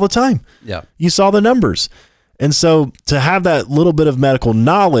flu all the time. Yeah. You saw the numbers. And so to have that little bit of medical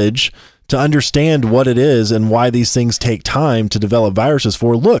knowledge to understand what it is and why these things take time to develop viruses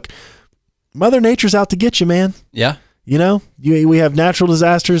for, look, Mother Nature's out to get you, man. Yeah. You know, we have natural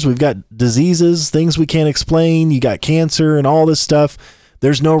disasters. We've got diseases, things we can't explain. You got cancer and all this stuff.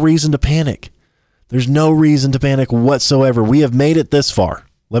 There's no reason to panic. There's no reason to panic whatsoever. We have made it this far,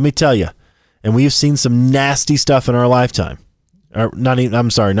 let me tell you. And we have seen some nasty stuff in our lifetime. Not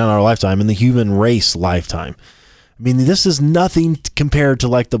our lifetime, in the human race lifetime. I mean, this is nothing compared to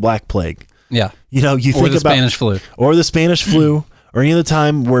like the Black Plague. Yeah. You know, you think about Spanish flu. Or the Spanish flu, or any other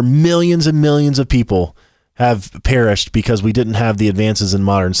time where millions and millions of people have perished because we didn't have the advances in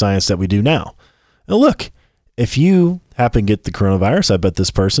modern science that we do now. Now look, if you happen to get the coronavirus, I bet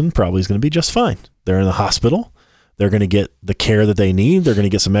this person probably is going to be just fine. They're in the hospital. They're going to get the care that they need. They're going to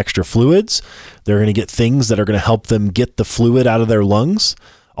get some extra fluids. They're going to get things that are going to help them get the fluid out of their lungs,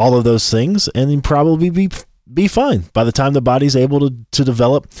 all of those things, and then probably be fine by the time the body's able to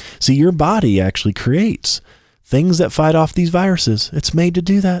develop. See, your body actually creates things that fight off these viruses. It's made to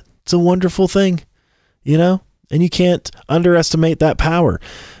do that. It's a wonderful thing, you know, and you can't underestimate that power.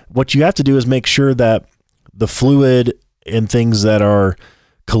 What you have to do is make sure that the fluid and things that are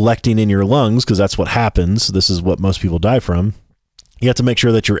collecting in your lungs, because that's what happens. This is what most people die from. You have to make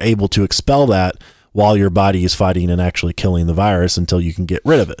sure that you're able to expel that while your body is fighting and actually killing the virus until you can get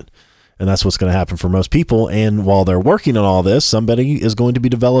rid of it. And that's what's going to happen for most people. And while they're working on all this, somebody is going to be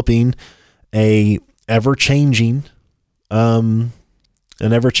developing an ever-changing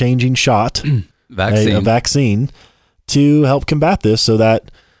shot, Vaccine. a vaccine to help combat this, so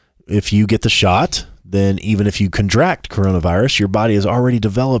that if you get the shot, then even if you contract coronavirus, your body has already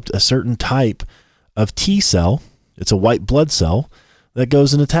developed a certain type of T cell. It's a white blood cell that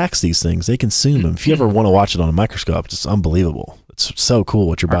goes and attacks these things. They consume them. If you ever want to watch it on a microscope, it's unbelievable. It's so cool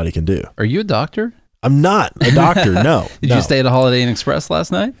what your body can do. Are you a doctor? I'm not a doctor, no. Did you stay at a Holiday Inn Express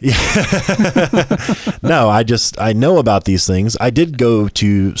last night? No, I know about these things. I did go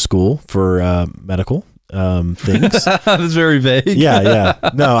to school for medical things. That's very vague. Yeah.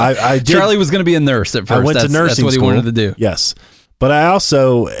 No, I did. Charlie was going to be a nurse at first. I went to nursing That's what school. he wanted to do. Yes. But I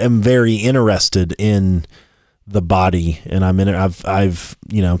also am very interested in the body, and I've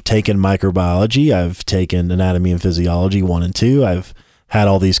taken microbiology, I've taken anatomy and physiology 1 and 2. I've had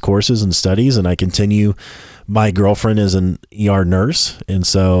all these courses and studies, and I continue. My girlfriend is an ER nurse, and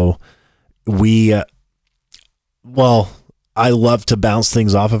so I love to bounce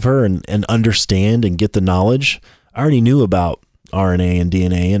things off of her and understand and get the knowledge. I already knew about RNA and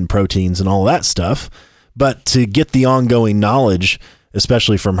DNA and proteins and all that stuff, but to get the ongoing knowledge,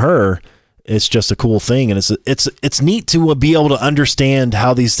 especially from her, it's just a cool thing. And it's neat to be able to understand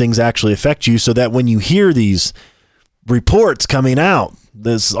how these things actually affect you, so that when you hear these reports coming out,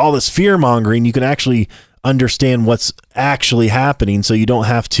 all this fear mongering, you can actually understand what's actually happening, so you don't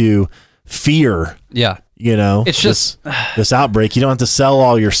have to fear. Yeah. You know, it's just this outbreak. You don't have to sell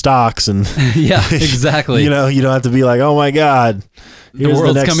all your stocks, and yeah, exactly. You know, you don't have to be like, oh my God, the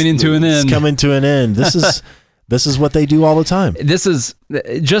world's coming into an end. It's coming to an end. This is what they do all the time. This is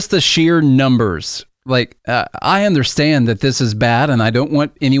just the sheer numbers. Like, I understand that this is bad, and I don't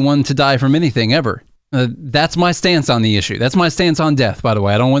want anyone to die from anything ever. That's my stance on the issue. That's my stance on death, by the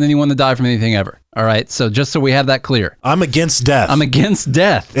way. I don't want anyone to die from anything ever. All right? So just so we have that clear. I'm against death. I'm against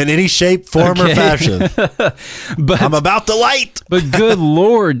death. In any shape, form, or fashion. But I'm about the light. But good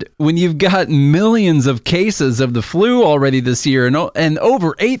Lord, when you've got millions of cases of the flu already this year, and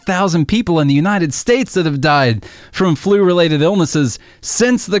over 8,000 people in the United States that have died from flu-related illnesses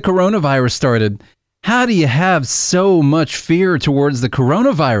since the coronavirus started, how do you have so much fear towards the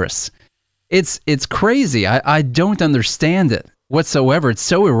coronavirus? It's crazy. I don't understand it whatsoever. It's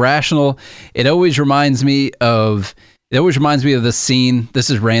so irrational. It always reminds me of the scene. This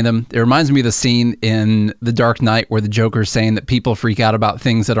is random. It reminds me of the scene in The Dark Knight where the Joker's saying that people freak out about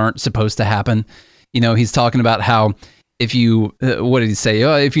things that aren't supposed to happen. You know, he's talking about how if you, what did he say?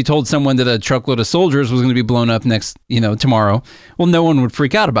 If you told someone that a truckload of soldiers was going to be blown up tomorrow, well, no one would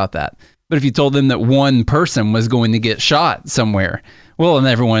freak out about that. But if you told them that one person was going to get shot somewhere, well, and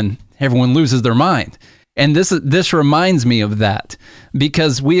everyone loses their mind. And this reminds me of that,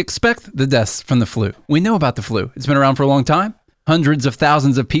 because we expect the deaths from the flu. We know about the flu. It's been around for a long time. Hundreds of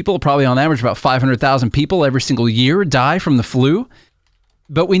thousands of people, probably on average about 500,000 people every single year die from the flu.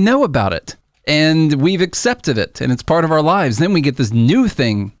 But we know about it, and we've accepted it, and it's part of our lives. Then we get this new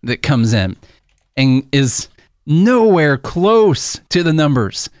thing that comes in and is nowhere close to the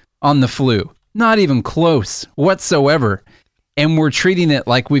numbers on the flu. Not even close whatsoever. And we're treating it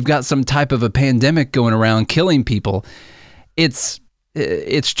like we've got some type of a pandemic going around killing people. It's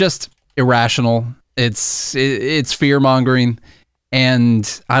just irrational. It's fear-mongering.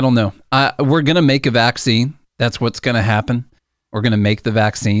 And I don't know. We're going to make a vaccine. That's what's going to happen. We're going to make the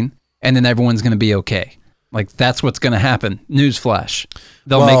vaccine, and then everyone's going to be okay. Like, that's what's going to happen. Newsflash.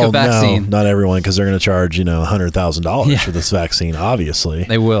 They'll make a vaccine. No, not everyone, because they're going to charge, $100,000 for this vaccine, obviously.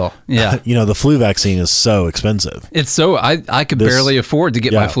 They will, yeah. The flu vaccine is so expensive. It's so, I could barely afford to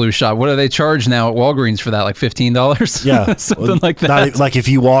get my flu shot. What do they charge now at Walgreens for that? Like $15? Yeah. Something like that. Like if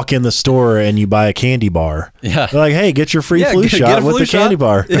you walk in the store and you buy a candy bar, they're like, hey, get your free flu shot with the candy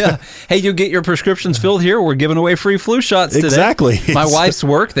bar. Yeah. Hey, you get your prescriptions filled here. We're giving away free flu shots today. Exactly. My wife's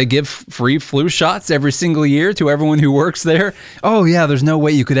work, they give free flu shots every single year to everyone who works there. Oh, yeah, there's no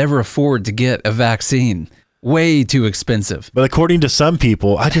way you could ever afford to get a vaccine. Way too expensive. But according to some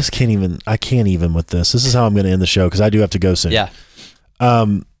people, I can't even with this. This is how I'm going to end the show, because I do have to go soon. Yeah.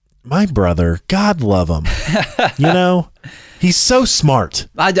 My brother, God love him. He's so smart.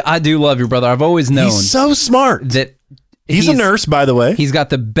 I do love your brother. I've always known. He's so smart. That he's a nurse, by the way. He's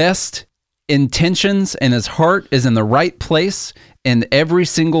got the best intentions, and his heart is in the right place in every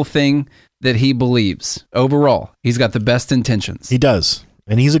single thing that he believes. Overall, he's got the best intentions. He does.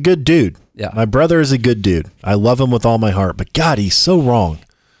 And he's a good dude. Yeah. My brother is a good dude. I love him with all my heart. But God, he's so wrong.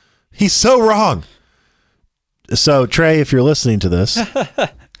 He's so wrong. So, Trey, if you're listening to this,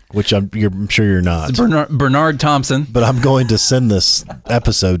 which I'm sure you're not. It's Bernard Thompson. But I'm going to send this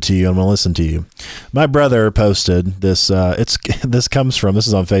episode to you. I'm going to listen to you. My brother posted this. This is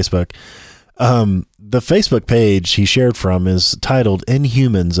on Facebook. The Facebook page he shared from is titled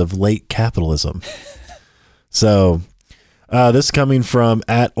Inhumans of Late Capitalism. So this coming from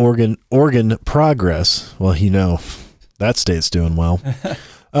at Oregon Progress. Well, that state's doing well.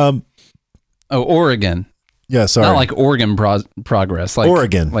 Oregon. Yeah, sorry. Not like Oregon progress. Like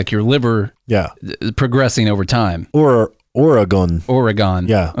Oregon. Like your liver progressing over time. Or Oregon. Oregon.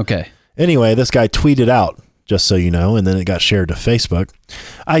 Yeah. Okay. Anyway, this guy tweeted out, just so you know, and then it got shared to Facebook.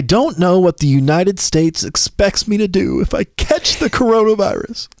 I don't know what the United States expects me to do if I catch the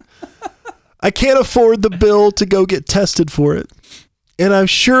coronavirus. I can't afford the bill to go get tested for it. And I'm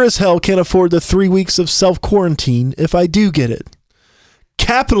sure as hell can't afford the 3 weeks of self-quarantine if I do get it.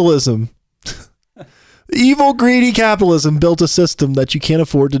 Capitalism. Evil, greedy capitalism built a system that you can't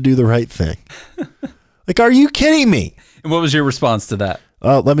afford to do the right thing. Like, are you kidding me? And what was your response to that?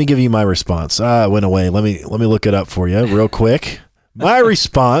 Let me give you my response. It went away. Let me look it up for you real quick. My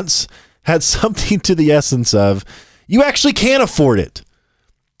response had something to the essence of, you actually can't afford it.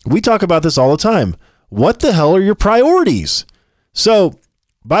 We talk about this all the time. What the hell are your priorities? So,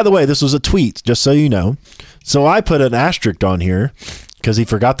 by the way, this was a tweet, just so you know. So I put an asterisk on here because he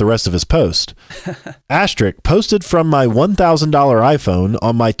forgot the rest of his post. Asterisk, posted from my $1,000 iPhone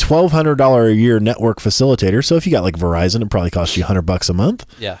on my $1,200 a year network facilitator. So if you got like Verizon, it probably costs you $100 a month.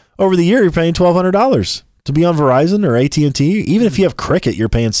 Yeah. Over the year, you're paying $1,200 to be on Verizon or AT&T. Even if you have Cricket, you're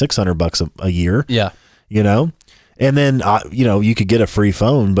paying $600 a year. Yeah. And then, you could get a free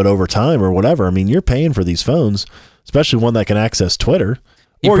phone, but over time or whatever, I mean, you're paying for these phones, especially one that can access Twitter.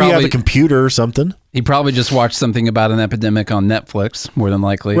 Or you have a computer or something. He probably just watched something about an epidemic on Netflix, more than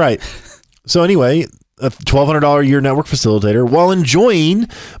likely. Right. So anyway, a $1,200 a year network facilitator while enjoying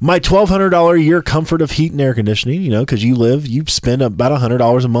my $1,200 a year comfort of heat and air conditioning, because you spend about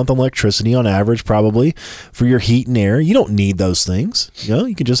 $100 a month on electricity on average, probably, for your heat and air. You don't need those things.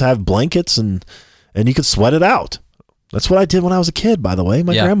 You can just have blankets and you can sweat it out. That's what I did when I was a kid, by the way.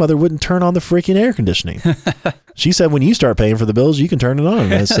 My grandmother wouldn't turn on the freaking air conditioning. She said, when you start paying for the bills, you can turn it on.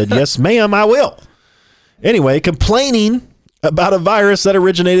 And I said, yes, ma'am, I will. Anyway, complaining about a virus that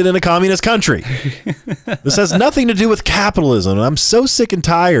originated in a communist country. This has nothing to do with capitalism. And I'm so sick and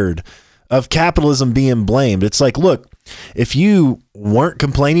tired of capitalism being blamed. It's like, look, if you weren't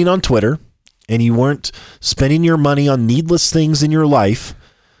complaining on Twitter and you weren't spending your money on needless things in your life,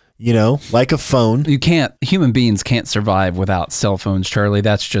 like a phone. Human beings can't survive without cell phones, Charlie.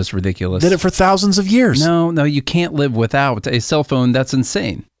 That's just ridiculous. Did it for thousands of years. No, you can't live without a cell phone. That's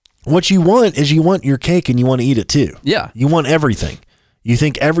insane. What you want is you want your cake and you want to eat it too. Yeah. You want everything. You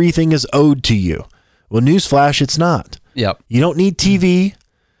think everything is owed to you. Well, newsflash, it's not. Yep. You don't need TV.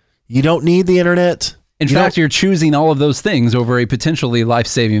 You don't need the internet. In fact, you're choosing all of those things over a potentially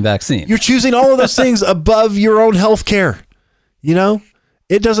life-saving vaccine. You're choosing all of those things above your own health care.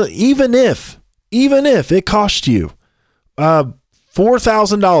 It doesn't, even if it costs you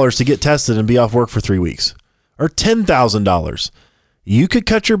 $4,000 to get tested and be off work for 3 weeks, or $10,000, you could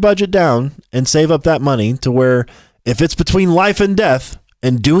cut your budget down and save up that money to where if it's between life and death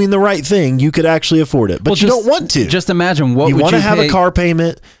and doing the right thing, you could actually afford it. But you don't want to. Just imagine what you want to have a car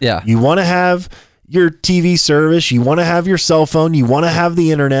payment. Yeah. You want to have your TV service. You want to have your cell phone. You want to have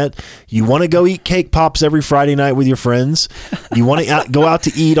the internet. You want to go eat cake pops every Friday night with your friends. You want to go out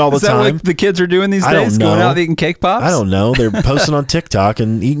to eat all the time. Is that what the kids are doing these days? I don't know. Going out eating cake pops? I don't know. They're posting on TikTok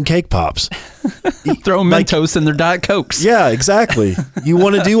and eating cake pops. Throwing Mentos in their Diet Cokes. Yeah, exactly. You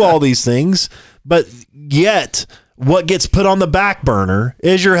want to do all these things, but yet what gets put on the back burner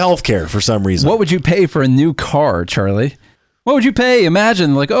is your health care for some reason. What would you pay for a new car, Charlie? What would you pay?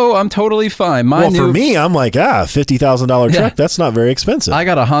 Imagine I'm totally fine. For me, I'm like, $50,000 truck. That's not very expensive. I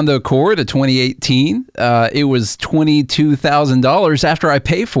got a Honda Accord, a 2018. It was $22,000 after I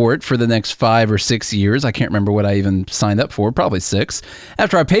pay for it for the next 5 or 6 years. I can't remember what I even signed up for, probably 6.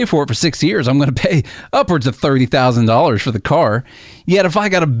 After I pay for it for 6 years, I'm going to pay upwards of $30,000 for the car. Yet if I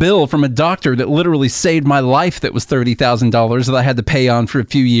got a bill from a doctor that literally saved my life that was $30,000 that I had to pay on for a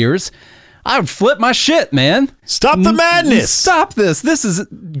few years, I would flip my shit, man. Stop the madness. Stop this. This is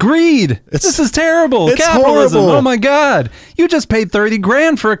greed. This is terrible. It's Capitalism. horrible. Oh my God. You just paid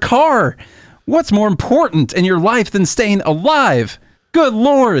 $30,000 for a car. What's more important in your life than staying alive? Good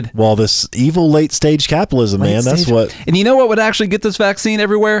Lord. Well, this evil late stage capitalism, man, that's what. And you know what would actually get this vaccine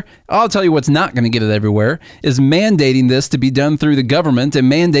everywhere? I'll tell you what's not going to get it everywhere is mandating this to be done through the government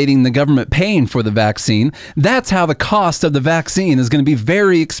and mandating the government paying for the vaccine. That's how the cost of the vaccine is going to be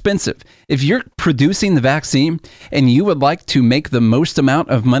very expensive. If you're producing the vaccine and you would like to make the most amount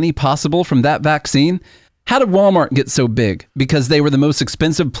of money possible from that vaccine, how did Walmart get so big? Because they were the most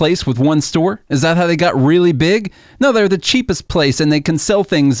expensive place with one store? Is that how they got really big? No, they're the cheapest place and they can sell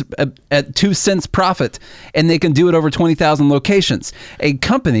things at 2 cents profit and they can do it over 20,000 locations. A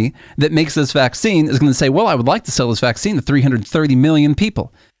company that makes this vaccine is going to say, well, I would like to sell this vaccine to 330 million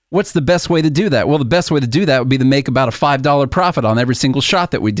people. What's the best way to do that? Well, the best way to do that would be to make about a $5 profit on every single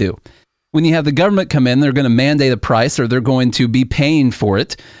shot that we do. When you have the government come in, they're going to mandate a price or they're going to be paying for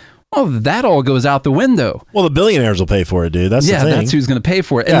it. Well, that all goes out the window. Well, the billionaires will pay for it, dude. That's the thing. Yeah, that's who's going to pay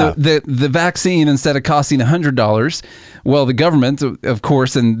for it. And the vaccine, instead of costing $100, well, the government, of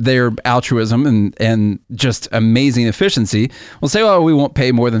course, and their altruism and just amazing efficiency will say, well, we won't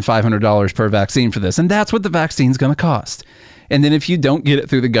pay more than $500 per vaccine for this. And that's what the vaccine's going to cost. And then if you don't get it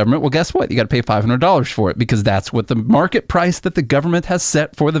through the government, well, guess what? You got to pay $500 for it because that's what the market price that the government has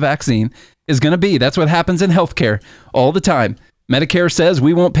set for the vaccine is going to be. That's what happens in healthcare all the time. Medicare says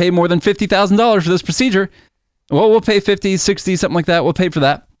we won't pay more than $50,000 for this procedure. Well, we'll pay 50, 60, something like that. We'll pay for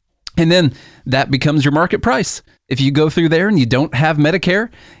that. And then that becomes your market price. If you go through there and you don't have Medicare,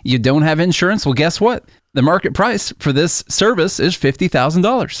 you don't have insurance, well, guess what? The market price for this service is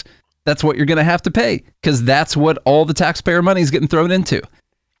 $50,000. That's what you're going to have to pay because that's what all the taxpayer money is getting thrown into.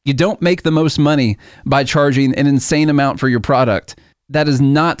 You don't make the most money by charging an insane amount for your product. That is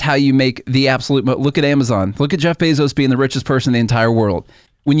not how you make the absolute look at Amazon. Look at Jeff Bezos being the richest person in the entire world.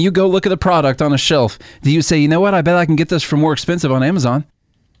 When you go look at a product on a shelf, do you say, you know what? I bet I can get this for more expensive on Amazon.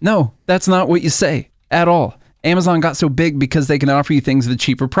 No, that's not what you say at all. Amazon got so big because they can offer you things at a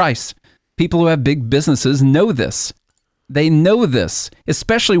cheaper price. People who have big businesses know this. They know this,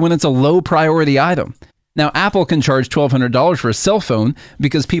 especially when it's a low priority item. Now, Apple can charge $1,200 for a cell phone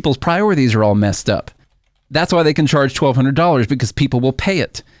because people's priorities are all messed up. That's why they can charge $1,200 because people will pay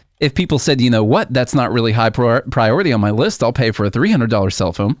it. If people said, you know what, that's not really high priority on my list, I'll pay for a $300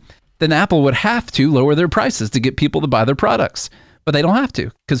 cell phone, then Apple would have to lower their prices to get people to buy their products. But they don't have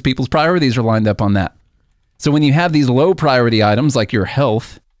to because people's priorities are lined up on that. So when you have these low priority items like your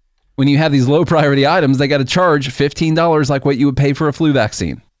health, when you have these low priority items, they got to charge $15 like what you would pay for a flu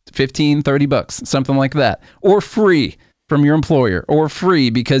vaccine. $15, $30, something like that. Or free from your employer, or free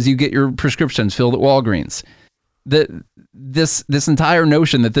because you get your prescriptions filled at Walgreens. This entire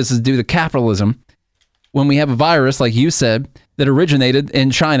notion that this is due to capitalism, when we have a virus, like you said, that originated in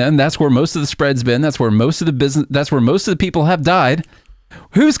China, and that's where most of the spread's been, that's where most of the people have died.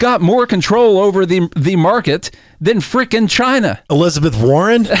 Who's got more control over the market than frickin' China? Elizabeth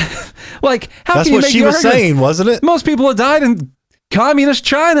Warren? Like, how That's can you what make she the was argument? saying, wasn't it? Most people have died in communist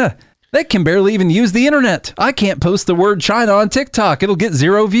China. They can barely even use the internet. I can't post the word China on TikTok. It'll get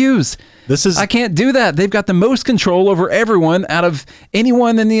 0 views. I can't do that. They've got the most control over everyone out of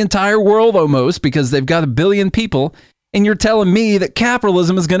anyone in the entire world almost, because they've got 1 billion people. And you're telling me that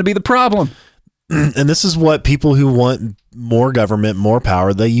capitalism is going to be the problem. And this is what people who want more government, more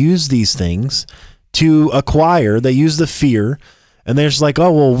power, they use these things to acquire. They use the fear. And they're just like,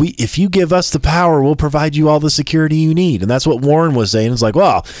 oh, well, if you give us the power, we'll provide you all the security you need. And that's what Warren was saying. It's like,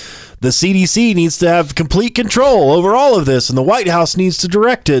 well, the CDC needs to have complete control over all of this, and the White House needs to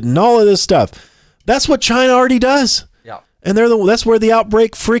direct it, and all of this stuff. That's what China already does. Yeah. And that's where the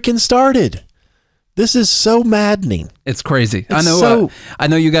outbreak freaking started. This is so maddening. It's crazy. It's I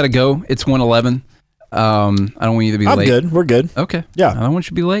know you got to go. It's 1:11. I don't want you to be late. I'm good. We're good. Okay. Yeah. I don't want you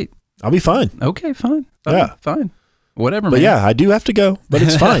to be late. I'll be fine. Okay, fine. Yeah. Fine. Whatever, But man. yeah, I do have to go, but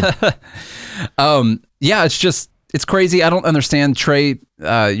it's fine. Yeah, it's crazy. I don't understand Trey,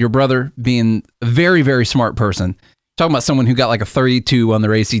 your brother, being a very, very smart person. Talking about someone who got like a 32 on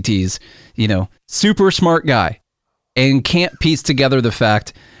their ACTs, super smart guy, and can't piece together the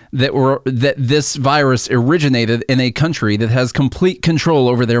fact that this virus originated in a country that has complete control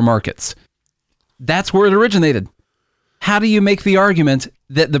over their markets. That's where it originated. How do you make the argument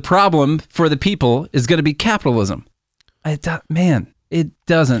that the problem for the people is going to be capitalism? It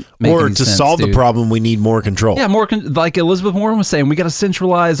doesn't make Or any to sense, solve the dude. problem, we need more control. Yeah, like Elizabeth Warren was saying, we got to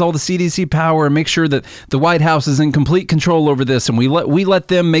centralize all the CDC power and make sure that the White House is in complete control over this, and we let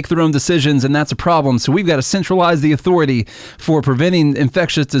them make their own decisions, and that's a problem. So we've got to centralize the authority for preventing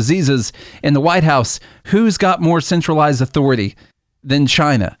infectious diseases in the White House. Who's got more centralized authority than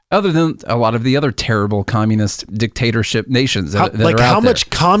China, other than a lot of the other terrible communist dictatorship nations that are out how there? much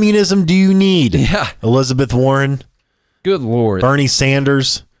communism do you need? Yeah. Elizabeth Warren, Good Lord. Bernie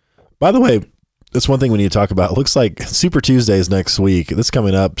Sanders. By the way, that's one thing we need to talk about. It looks like Super Tuesday is next week. That's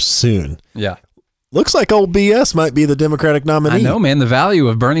coming up soon. Yeah. Looks like old BS might be the Democratic nominee. I know, man. The value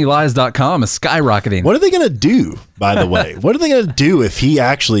of BernieLies.com is skyrocketing. What are they going to do, by the way? What are they going to do if he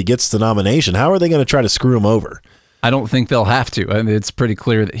actually gets the nomination? How are they going to try to screw him over? I don't think they'll have to. I mean, it's pretty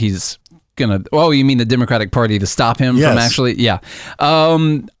clear that he's gonna. Oh, you mean the Democratic Party to stop him Yes. from actually? Yeah.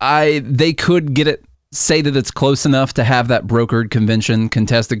 They could get it. Say that it's close enough to have that brokered convention,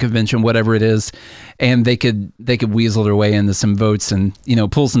 contested convention, whatever it is, and they could weasel their way into some votes and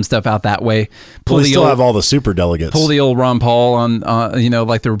pull some stuff out that way. Well, they still have all the super delegates. Pull the old Ron Paul on,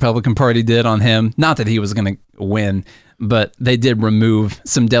 like the Republican Party did on him. Not that he was going to win, but they did remove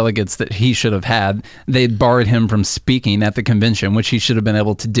some delegates that he should have had. They barred him from speaking at the convention, which he should have been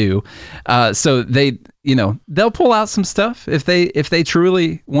able to do. So they'll pull out some stuff if they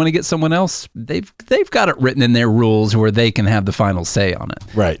truly want to get someone else. They've got it written in their rules where they can have the final say on it.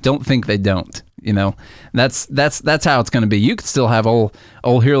 Right. Don't think they don't. That's how it's going to be. You could still have old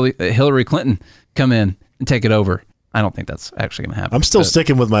Hillary Clinton come in and take it over. I don't think that's actually going to happen. I'm still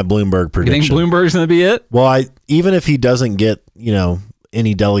sticking with my Bloomberg prediction. You think Bloomberg's going to be it? Well, even if he doesn't get,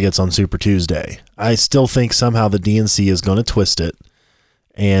 any delegates on Super Tuesday, I still think somehow the DNC is going to twist it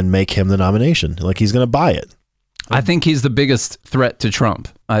and make him the nomination. Like he's going to buy it. I think he's the biggest threat to Trump.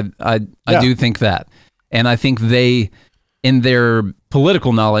 I do think that. And I think in their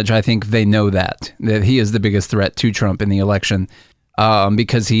political knowledge, I think they know that he is the biggest threat to Trump in the election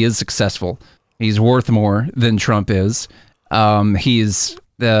because he is successful. He's worth more than Trump is. He's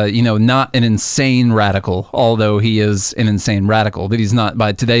not an insane radical, although he is an insane radical, but he's not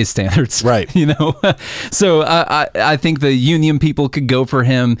by today's standards. Right. So I think the union people could go for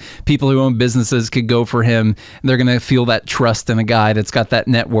him. People who own businesses could go for him. They're going to feel that trust in a guy that's got that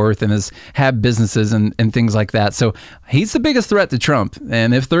net worth and has had businesses and things like that. So he's the biggest threat to Trump.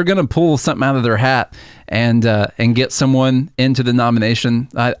 And if they're going to pull something out of their hat and get someone into the nomination,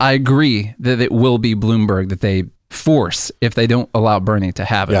 I agree that it will be Bloomberg that they force if they don't allow Bernie to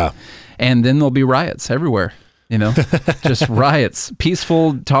have it. Yeah. And then there'll be riots everywhere, just riots,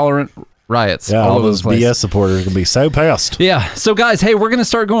 peaceful, tolerant riots. Yeah, all those over the place. BS supporters are going to be so pissed. Yeah. So guys, hey, we're going to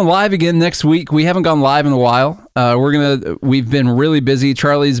start going live again next week. We haven't gone live in a while. We've been really busy.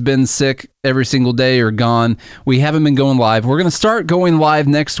 Charlie's been sick every single day or gone. We haven't been going live. We're going to start going live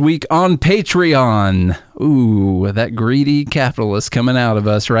next week on Patreon. Ooh, that greedy capitalist coming out of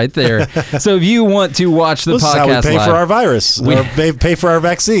us right there. So if you want to watch the This podcast is how we pay live, for our virus. Or pay for our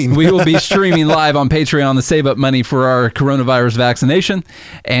vaccine. we will be streaming live on Patreon to save up money for our coronavirus vaccination.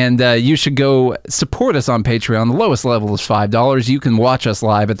 And you should go support us on Patreon. The lowest level is $5. You can watch us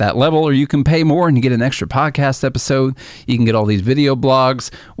live at that level, or you can pay more and you get an extra podcast podcast episode. You can get all these video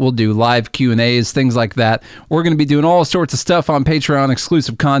blogs. We'll do live Q&As, things like that. We're going to be doing all sorts of stuff on Patreon,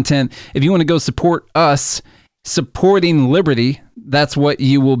 exclusive content. If you want to go support us, supporting liberty, that's what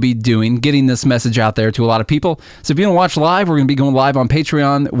you will be doing, getting this message out there to a lot of people. So if you want to watch live, we're going to be going live on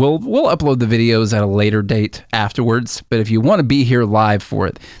Patreon. We'll upload the videos at a later date afterwards. But if you want to be here live for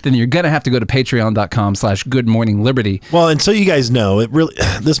it, then you're going to have to go to patreon.com/goodmorningliberty. Well, and so you guys know, it really,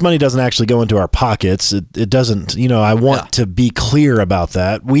 this money doesn't actually go into our pockets. It doesn't, I want to be clear about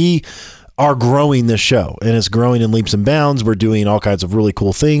that. We are growing this show, and it's growing in leaps and bounds. We're doing all kinds of really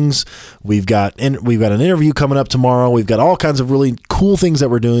cool things. We've got an interview coming up tomorrow. We've got all kinds of really cool things that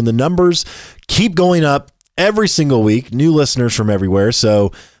we're doing. The numbers keep going up every single week, new listeners from everywhere.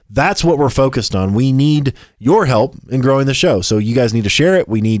 So that's what we're focused on. We need your help in growing the show. So you guys need to share it.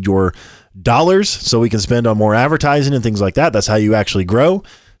 We need your dollars so we can spend on more advertising and things like that. That's how you actually grow.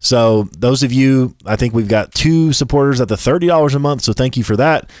 So those of you, I think we've got 2 supporters at the $30 a month. So thank you for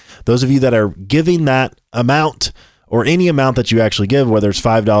that. Those of you that are giving that amount or any amount that you actually give, whether it's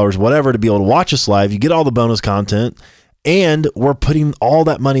 $5, whatever, to be able to watch us live, you get all the bonus content, and we're putting all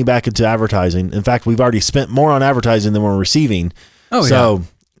that money back into advertising. In fact, we've already spent more on advertising than we're receiving. So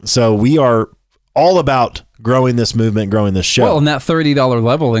we are all about growing this movement, growing this show. Well, and that $30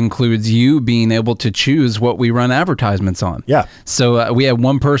 level includes you being able to choose what we run advertisements on. Yeah. So we had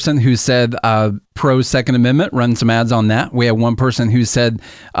one person who said pro Second Amendment, run some ads on that. We had one person who said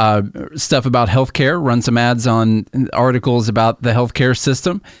stuff about healthcare, run some ads on articles about the healthcare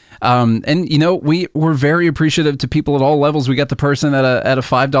system. And we're very appreciative to people at all levels. We got the person at a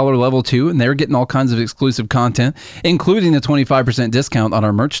 $5 level too, and they're getting all kinds of exclusive content, including a 25% discount on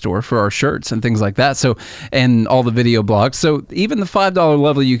our merch store for our shirts and things like that. So, and all the video blogs. So even the $5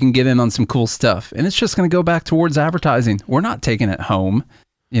 level, you can get in on some cool stuff, and it's just going to go back towards advertising. We're not taking it home.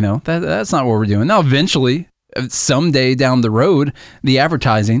 That's not what we're doing. Now, eventually, someday down the road, the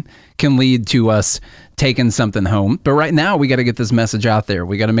advertising can lead to us taking something home. But right now, we got to get this message out there.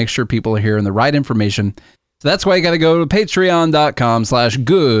 We got to make sure people are hearing the right information. So that's why you got to go to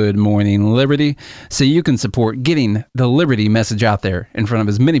patreon.com/goodmorningliberty so you can support getting the liberty message out there in front of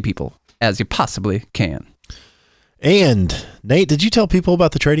as many people as you possibly can. And Nate, did you tell people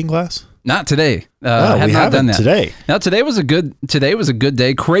about the trading class? Not today. No, we haven't done that today. Now today was a good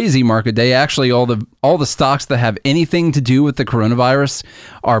day. Crazy market day. Actually, all the stocks that have anything to do with the coronavirus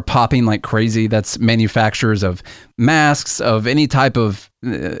are popping like crazy. That's manufacturers of masks, of any type of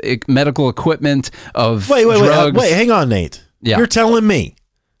medical equipment, of drugs. Wait, hang on, Nate. Yeah. You're telling me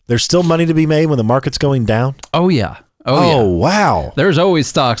there's still money to be made when the market's going down? Oh yeah. Oh, wow. There's always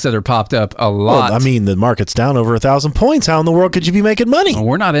stocks that are popped up a lot. Well, the market's down over 1,000 points. How in the world could you be making money?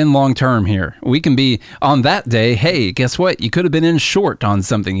 We're not in long term here. We can be on that day. Hey, guess what? You could have been in short on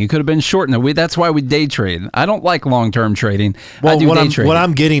something. You could have been short. That's why we day trade. I don't like long term trading. Well, I do day trading. What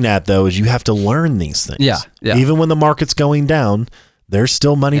I'm getting at, though, is you have to learn these things. Yeah. Even when the market's going down, there's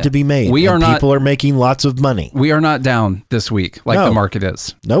still money to be made. People are making lots of money. We are not down this week like the market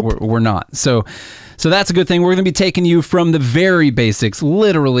is. Nope. We're not. So that's a good thing. We're going to be taking you from the very basics,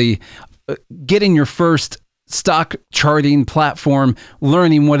 literally getting your first stock charting platform,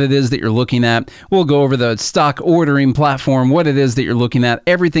 learning what it is that you're looking at. We'll go over the stock ordering platform, what it is that you're looking at,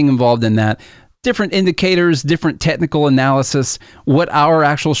 everything involved in that. Different indicators, different technical analysis, what our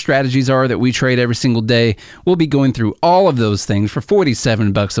actual strategies are that we trade every single day. We'll be going through all of those things for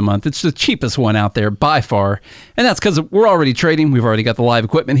 $47 a month. It's the cheapest one out there by far. And that's because we're already trading. We've already got the live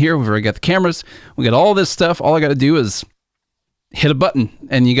equipment here. We've already got the cameras. We got all this stuff. All I got to do is hit a button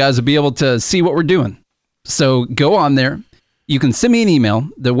and you guys will be able to see what we're doing. So go on there. You can send me an email.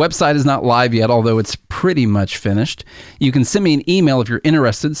 The website is not live yet, although it's pretty much finished. You can send me an email if you're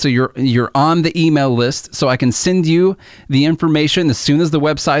interested. So you're on the email list. So I can send you the information as soon as the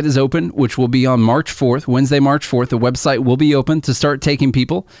website is open, which will be on March 4th, Wednesday, March 4th. The website will be open to start taking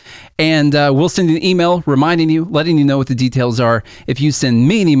people. And we'll send you an email reminding you, letting you know what the details are. If you send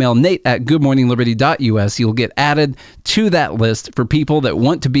me an email, nate@goodmorningliberty.us, you'll get added to that list for people that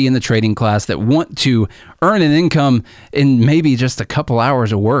want to be in the trading class, that want to earn an income in maybe just a couple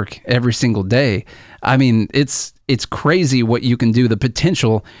hours of work every single day. It's crazy what you can do. The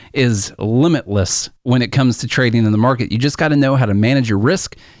potential is limitless when it comes to trading in the market. You just got to know how to manage your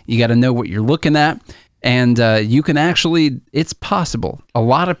risk. You got to know what you're looking at. And you can it's possible. A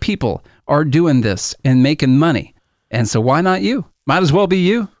lot of people are doing this and making money. And so why not you? Might as well be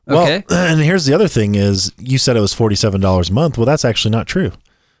you. Okay. Well, and here's the other thing is you said it was $47 a month. Well, that's actually not true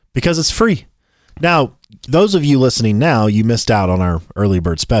because it's free. Now, those of you listening now, you missed out on our early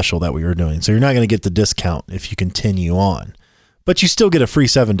bird special that we were doing. So you're not going to get the discount if you continue on, but you still get a free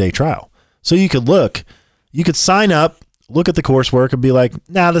 7-day trial. So you could look You could sign up, look at the coursework, and be like,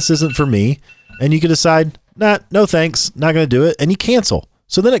 nah, this isn't for me. And you could decide, nah, no thanks, not going to do it. And you cancel.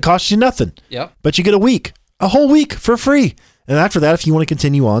 So then it costs you nothing. Yep. But you get a whole week for free. And after that, if you want to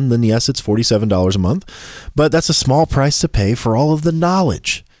continue on, then yes, it's $47 a month. But that's a small price to pay for all of the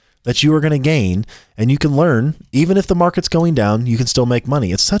knowledge that you are going to gain. And you can learn, even if the market's going down, you can still make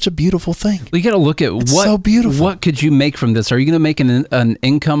money. It's such a beautiful thing. Well, you got to look at so beautiful. What could you make from this? Are you going to make an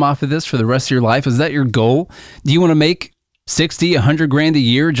income off of this for the rest of your life? Is that your goal? Do you want to make 60, 100 grand a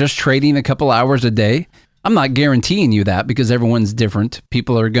year just trading a couple hours a day? I'm not guaranteeing you that because everyone's different.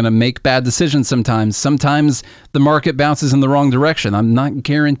 People are going to make bad decisions sometimes. Sometimes the market bounces in the wrong direction. I'm not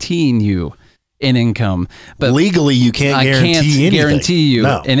guaranteeing you an income. But legally, you can't guarantee anything. I can't guarantee you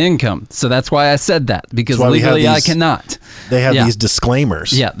an income. So that's why I said that, because legally I cannot. They have these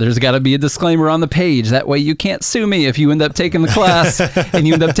disclaimers. Yeah, there's got to be a disclaimer on the page. That way you can't sue me if you end up taking the class and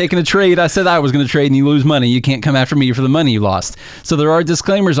you end up taking a trade. I said I was going to trade and you lose money. You can't come after me for the money you lost. So there are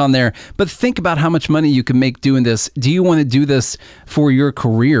disclaimers on there. But think about how much money you can make doing this. Do you want to do this for your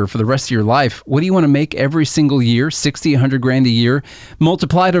career, for the rest of your life? What do you want to make every single year? 60, 100 grand a year?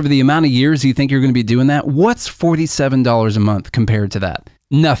 Multiplied over the amount of years you think you're going to be doing that? What's $47 a month compared to that?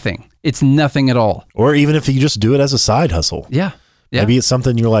 Nothing. It's nothing at all. Or even if you just do it as a side hustle. Yeah. Maybe it's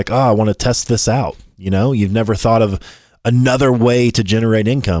something you're like, I want to test this out. You've never thought of another way to generate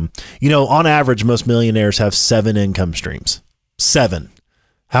income. On average, most millionaires have 7 income streams. 7.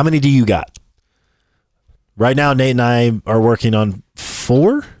 How many do you got? Right now, Nate and I are working on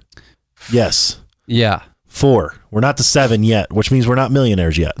 4. Yes. Yeah. 4. We're not to 7 yet, which means we're not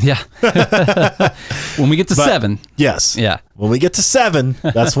millionaires yet. Yeah. When we get to 7. Yes. Yeah. When we get to 7,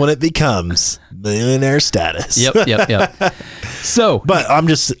 that's when it becomes millionaire status. Yep. So, but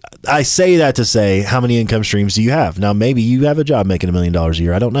I say that to say, how many income streams do you have? Now, maybe you have a job making $1 million a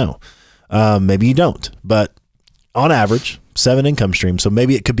year. I don't know. Maybe you don't, but on average, 7 income streams. So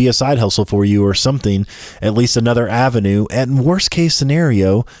maybe it could be a side hustle for you or something, at least another avenue. And worst case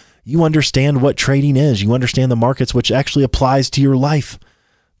scenario, you understand what trading is. You understand the markets, which actually applies to your life.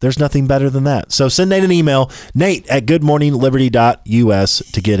 There's nothing better than that. So send Nate an email, nate@goodmorningliberty.us,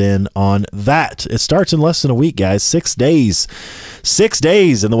 to get in on that. It starts in less than a week, guys. 6 days. 6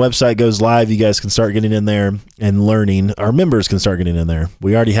 days, and the website goes live. You guys can start getting in there and learning. Our members can start getting in there.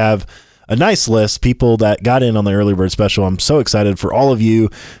 We already have a nice list, people that got in on the early bird special. I'm so excited for all of you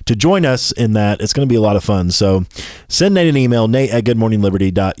to join us in that. It's going to be a lot of fun. So send Nate an email,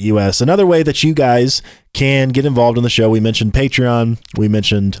 nate@goodmorningliberty.us. Another way that you guys can get involved in the show, we mentioned Patreon. We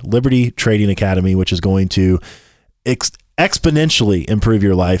mentioned Liberty Trading Academy, which is going to exponentially improve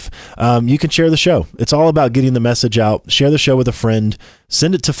your life. You can share the show. It's all about getting the message out. Share the show with a friend.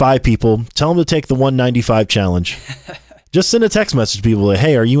 Send it to 5 people. Tell them to take the 195 challenge. Just send a text message to people like,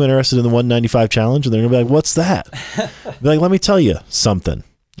 hey, are you interested in the 195 challenge? And they're going to be like, what's that? Be like, let me tell you something.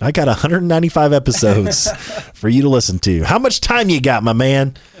 I got 195 episodes for you to listen to. How much time you got, my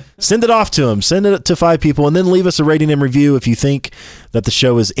man? Send it off to them. Send it to 5 people, and then leave us a rating and review if you think that the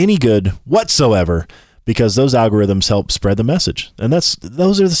show is any good whatsoever, because those algorithms help spread the message. And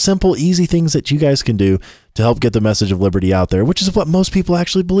those are the simple, easy things that you guys can do to help get the message of liberty out there, which is what most people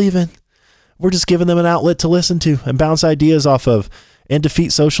actually believe in. We're just giving them an outlet to listen to and bounce ideas off of and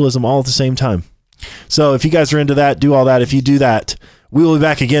defeat socialism all at the same time. So if you guys are into that, do all that. If you do that, we will be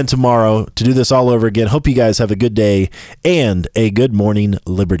back again tomorrow to do this all over again. Hope you guys have a good day and a good morning,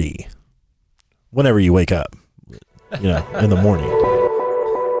 Liberty. Whenever you wake up, in the morning.